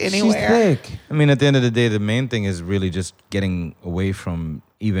big She's anywhere. thick. I mean, at the end of the day, the main thing is really just getting away from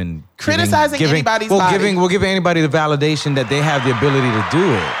even Criticizing anybody's body. We're giving anybody the validation that they have the ability to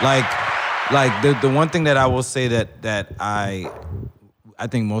do it. Like the one thing that I will say that I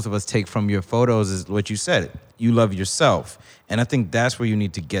think most of us take from your photos is what you said. You love yourself. And I think that's where you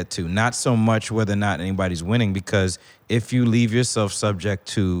need to get to. Not so much whether or not anybody's winning, because if you leave yourself subject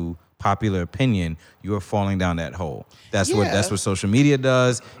to popular opinion, you are falling down that hole. That's Yeah. what social media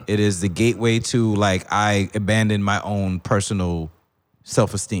does. It is the gateway to like I abandon my own personal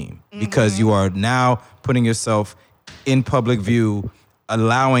self-esteem because you are now putting yourself in public view,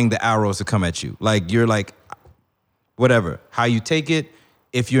 allowing the arrows to come at you. Like you're like whatever, how you take it,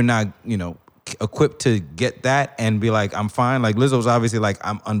 if you're not, equipped to get that and be like, I'm fine. Like Lizzo's obviously like,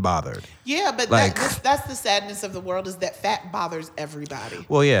 I'm unbothered. Yeah, but Like- that's the sadness of the world is that fat bothers everybody.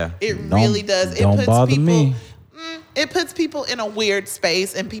 Well, yeah. It really does. It don't puts bother people, me. It puts people in a weird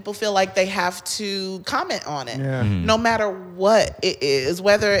space, and people feel like they have to comment on it, Yeah. no matter what it is,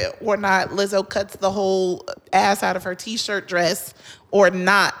 whether or not Lizzo cuts the whole ass out of her t-shirt dress or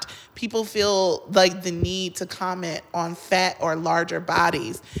not. People feel like the need to comment on fat or larger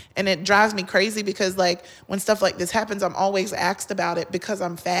bodies, and it drives me crazy because like when stuff like this happens, I'm always asked about it because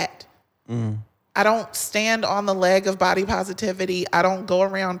I'm fat. I don't stand on the leg of body positivity. I don't go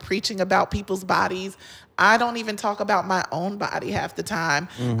around preaching about people's bodies. I don't even talk about my own body half the time.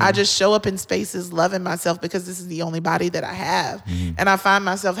 I just show up in spaces loving myself because this is the only body that I have. And I find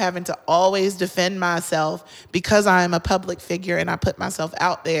myself having to always defend myself because I am a public figure and I put myself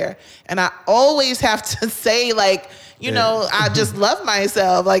out there. And I always have to say like, I just love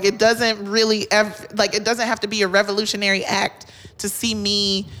myself. Like it doesn't really it doesn't have to be a revolutionary act to see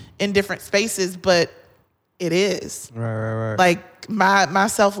me in different spaces, but it is. Right. Like my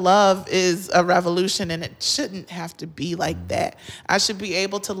self-love is a revolution, and it shouldn't have to be like that. I should be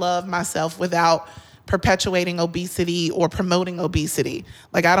able to love myself without perpetuating obesity or promoting obesity.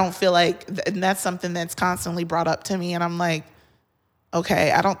 Like I don't feel like, and that's something that's constantly brought up to me, and I'm like,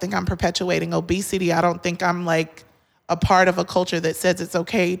 okay, I don't think I'm perpetuating obesity. I don't think I'm like a part of a culture that says it's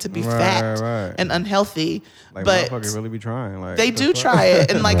okay to be fat right. and unhealthy. Like but motherfuckers really be trying. Like they what the do fuck? try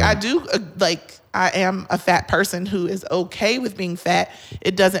it. And like I do, I am a fat person who is okay with being fat.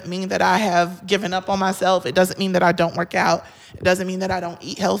 It doesn't mean that I have given up on myself. It doesn't mean that I don't work out. It doesn't mean that I don't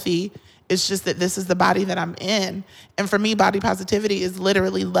eat healthy. It's just that this is the body that I'm in. And for me, body positivity is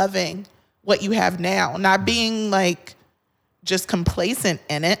literally loving what you have now, not being like just complacent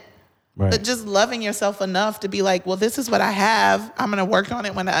in it. Right. But just loving yourself enough to be like, well, this is what I have. I'm gonna work on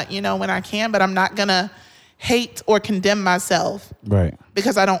it when I can, but I'm not gonna hate or condemn myself Right.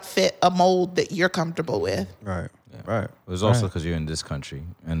 because I don't fit a mold that you're comfortable with. Right. It was also because you're in this country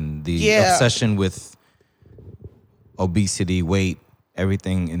and the Yeah. obsession with obesity, weight,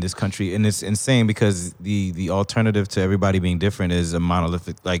 everything in this country. And it's insane because the alternative to everybody being different is a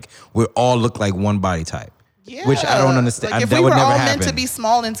monolithic, like we all look like one body type. Yeah. Which I don't understand. Like if that we would were never all happen. meant to be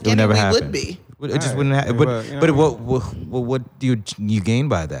small and It would skinny, never we happen. would be. It just Right. wouldn't happen. But, you know. What do you gain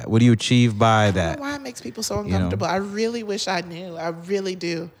by that? What do you achieve by I don't that? know why it makes people so uncomfortable. I really wish I knew. I really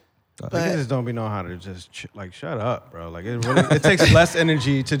do. Niggas But just don't be know how to just shut up, bro. Like it takes less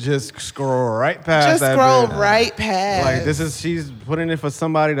energy to just scroll right past just that scroll bit. right past. Like she's putting it for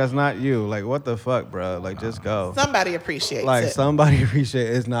somebody that's not you. Like what the fuck, bro? Like just go. Somebody appreciates Like it. somebody appreciate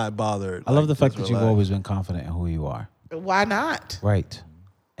is not bothered. I love Like, the fact just that you've relax. always been confident in who you are. Why not? Right.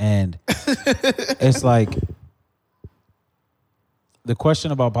 And it's like the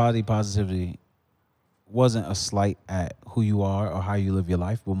question about body positivity wasn't a slight at who you are or how you live your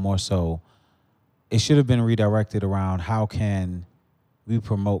life, but more so it should have been redirected around how can we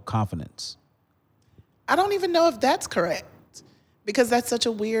promote confidence. I don't even know if that's correct because that's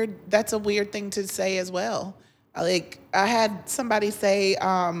a weird thing to say as well. Like I had somebody say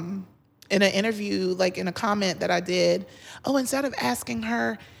in an interview, like in a comment that I did, oh, instead of asking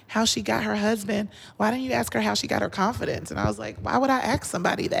her how she got her husband, why don't you ask her how she got her confidence? And I was like, why would I ask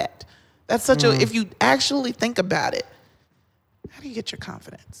somebody that? That's such if you actually think about it, how do you get your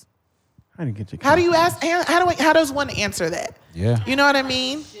confidence? How do you get your How do you ask, how does one answer that? Yeah. You know what I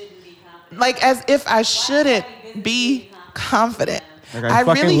mean? Like as if I shouldn't be confident. Like, I fucking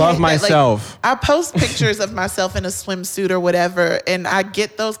love hate that. Like, myself. I post pictures of myself in a swimsuit or whatever, and I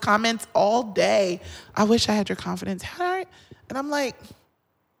get those comments all day. I wish I had your confidence. And I'm like,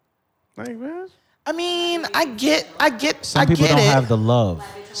 man? I mean, I get Some people don't have the love.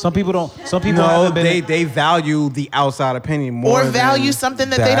 Some people don't. Some people No, haven't been. they value the outside opinion more or value than something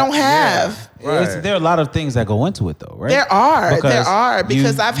that they don't have. Right. There are a lot of things that go into it, though, right? There are because you- I've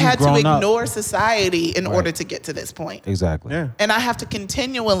you've had to grown up- ignore society in Right. order to get to this point. Exactly. Yeah. And I have to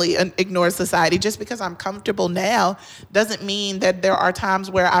continually ignore society. Just because I'm comfortable now doesn't mean that there are times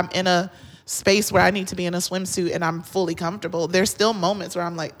where I'm in a space where I need to be in a swimsuit and I'm fully comfortable. There's still moments where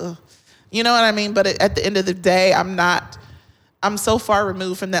I'm like, ugh. You know what I mean? But at the end of the day, I'm so far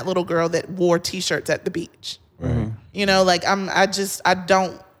removed from that little girl that wore t-shirts at the beach. Right. You know, like I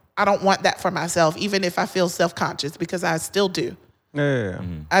don't want that for myself, even if I feel self-conscious, because I still do. Yeah.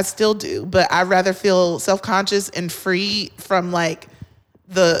 I still do, but I'd rather feel self-conscious and free from like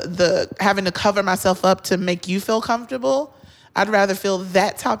the having to cover myself up to make you feel comfortable. I'd rather feel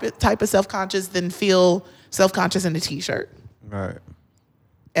that type of self-conscious than feel self-conscious in a t-shirt Right.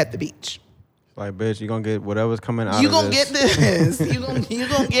 at the beach. Like, bitch, you gonna get whatever's coming out You of gonna this. get this. You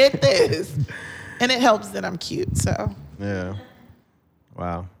gonna get this. And it helps that I'm cute, so. Yeah.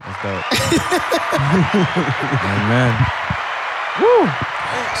 Wow. That's dope. Amen. Woo.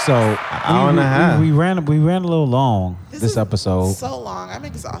 So hour and a half. we ran a little long this is episode. So long. I'm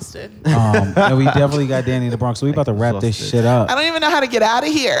exhausted. And we definitely got Danny in the Bronx. So we about to wrap this shit I up. don't even know how to get out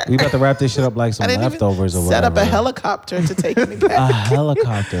of here. We about to wrap this shit up like some I didn't leftovers or even whatever. set up a helicopter to take me A back.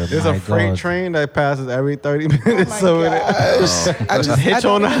 helicopter. There's my a freight God. train that passes every 30 minutes. Oh my so gosh. I just hitch I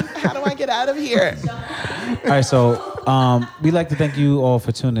don't on even- How do I get out of here? All right, so we'd like to thank you all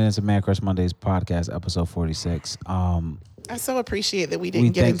for tuning in to Man Crush Mondays podcast, episode 46. I so appreciate that we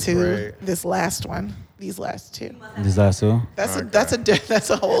didn't get thank- into this last one. These last two. These last two? That's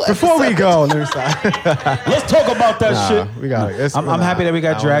a whole. before we episode. go, let me stop. Let's talk about that We got it. I'm happy that we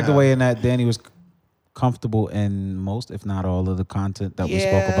got dragged away and that Danny was comfortable in most, if not all, of the content that we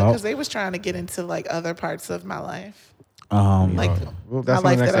spoke Yeah, about. because they was trying to get into like other parts of my life, like Well, my that's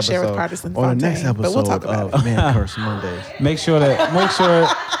life on the that I next share with episode. Partisan On the next Fontaine. But episode we'll talk about of it. Man Crush Mondays. make sure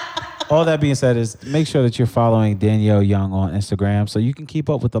all that being said is make sure that you're following Danielle Young on Instagram so you can keep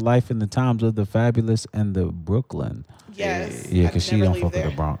up with the life and the times of the fabulous and the Brooklyn. Yes. Yeah, I'd because she never don't leave fuck with there.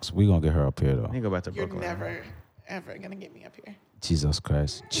 the Bronx. We gonna get her up here though. You go back to You're Brooklyn. never, ever gonna get me up here. Jesus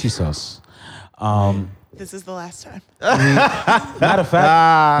Christ. Jesus. This is the last time. Matter of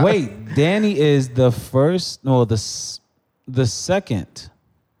fact, wait, Danny is the second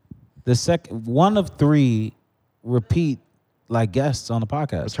one of 3 repeat like guests on the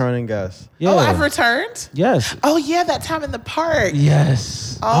podcast. Returning guest. Yeah. Oh, I've returned. Yes. Oh yeah, that time in the park.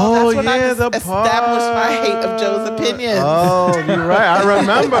 Yes. Oh, that's when yeah, I the established my hate of Joe's opinions. Oh, you're right. I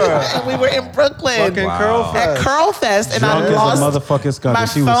remember. And we were in Brooklyn Fucking Curl at Fest. Curl Fest, and Drunk I as a lost motherfucking skunk. my and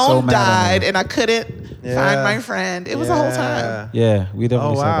she was so phone mad at died, me. and I couldn't find my friend. It was a whole time. Yeah, we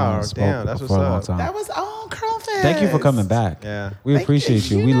definitely Oh, sat down wow. and spoke Damn, that's for what's a long up. time. That was Curl Fest. Thank you for coming back. Yeah. We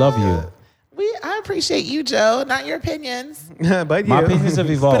appreciate you. We love you. I appreciate you, Joe. Not your opinions, But My you. opinions have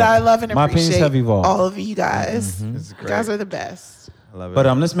evolved. but I love and My opinions appreciate have evolved. all of you guys. This is You great. guys are the best. I love it.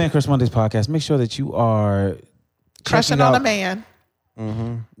 But this Man Crush Mondays podcast, make sure that you are Crushing checking on out- a man.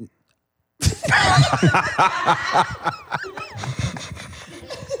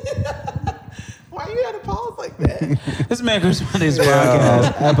 Why you had to pause like that? This is Man Crush Mondays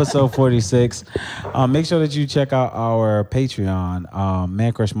podcast, episode 46. Make sure that you check out our Patreon,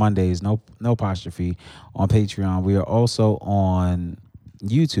 Man Crush Mondays, no apostrophe, on Patreon. We are also on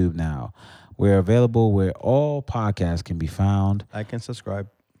YouTube now. We're available where all podcasts can be found. I can subscribe.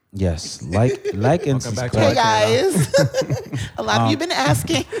 Yes, like and back to subscribe. Hey guys, a lot of you been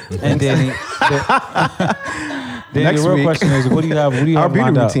asking. And Danny, Next the real week, question is, what do you have? What do you Our have beauty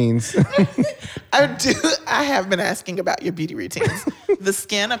lined up? routines. I have been asking about your beauty routines. The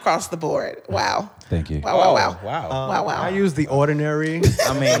skin across the board. Wow. Thank you. Wow. Wow. Wow. I use the ordinary.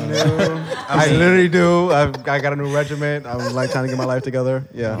 I mean, I literally do. I got a new regiment. I'm like trying to get my life together.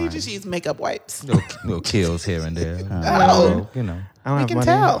 Yeah. You just use makeup wipes. little kills here and there. Oh. You know. I don't We have can money.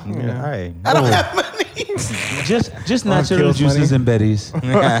 tell. Yeah. All right. I don't have money. Just natural kills juices money. and Betty's.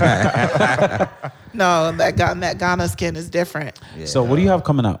 No, that Ghana skin is different. So what do you have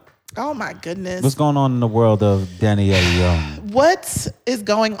coming up? Oh my goodness. What's going on in the world of Danielle Young? What is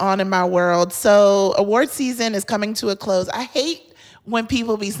going on in my world? So award season is coming to a close. I hate when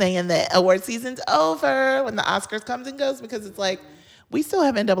people be saying that award season's over when the Oscars comes and goes, because it's like, we still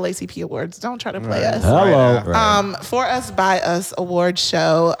have NAACP awards. Don't try to play us. Hello. For Us By Us award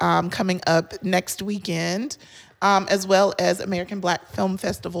show coming up next weekend, as well as American Black Film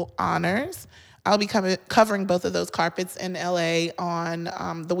Festival honors. I'll be covering both of those carpets in LA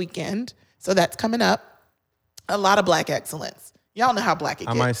on the weekend. So that's coming up. A lot of Black excellence. Y'all know how Black it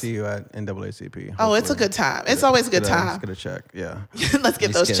I gets. might see you at NAACP. Oh, it's a good time. It's always a good Let's time. get a check. Yeah. Let's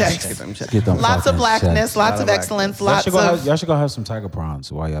get those Get checks. them checks. Get them Lots of fucking blackness, checks. lots of Lot of excellence, Y'all lots should, go have, of. y'all should go have some tiger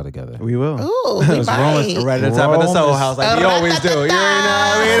prawns while y'all together. We will. Ooh, we might. Right at the top of the Soho Roll House, like we always do. You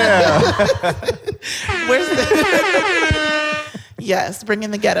already know. Where's the? Yes,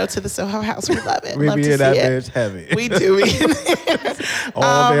 bringing the ghetto to the Soho House. We love it. We love be to in see that it. bitch heavy. We do.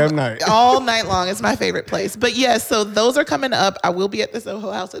 all damn night. All night long. It's my favorite place. But yes, so those are coming up. I will be at the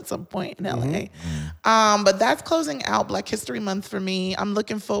Soho House at some point in LA. But that's closing out Black History Month for me. I'm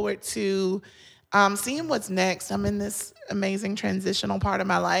looking forward to seeing what's next. I'm in this amazing transitional part of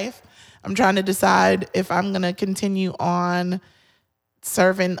my life. I'm trying to decide if I'm going to continue on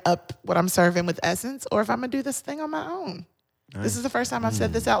serving up what I'm serving with Essence, or if I'm gonna do this thing on my own. This is the first time I've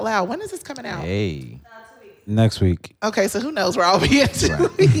said this out loud. When is this coming out? Hey. Next week. Okay, so who knows where I'll be in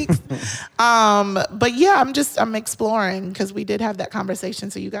 2 weeks. But yeah, I'm exploring because we did have that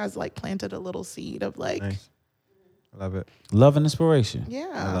conversation. So you guys like planted a little seed of like, Nice. I love it. Love and inspiration. yeah,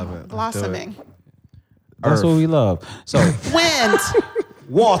 I love it. Let's do it. blossoming. That's what we love. So, Wind.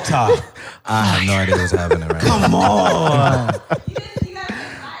 water. I have no idea what's happening right now. Come on. You gotta get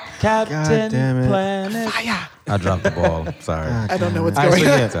fired. Captain damn it. Planet. Fire. I dropped the ball. Sorry. I don't know what's All right,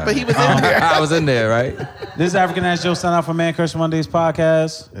 going so on, yeah. but he was in there. I was in there, right? This is African Ass Joe signing out for Man Crush Mondays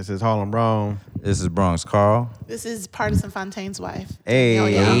podcast. This is Harlem Rome. This is Bronx Carl. This is Partisan Fontaine's wife. Hey, Yo,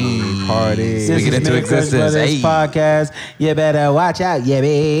 yo. party. This Speaking is into Man Crush existence. Brothers Hey. podcast. You better watch out, yeah,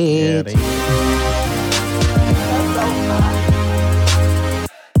 bitch. Yeah, they-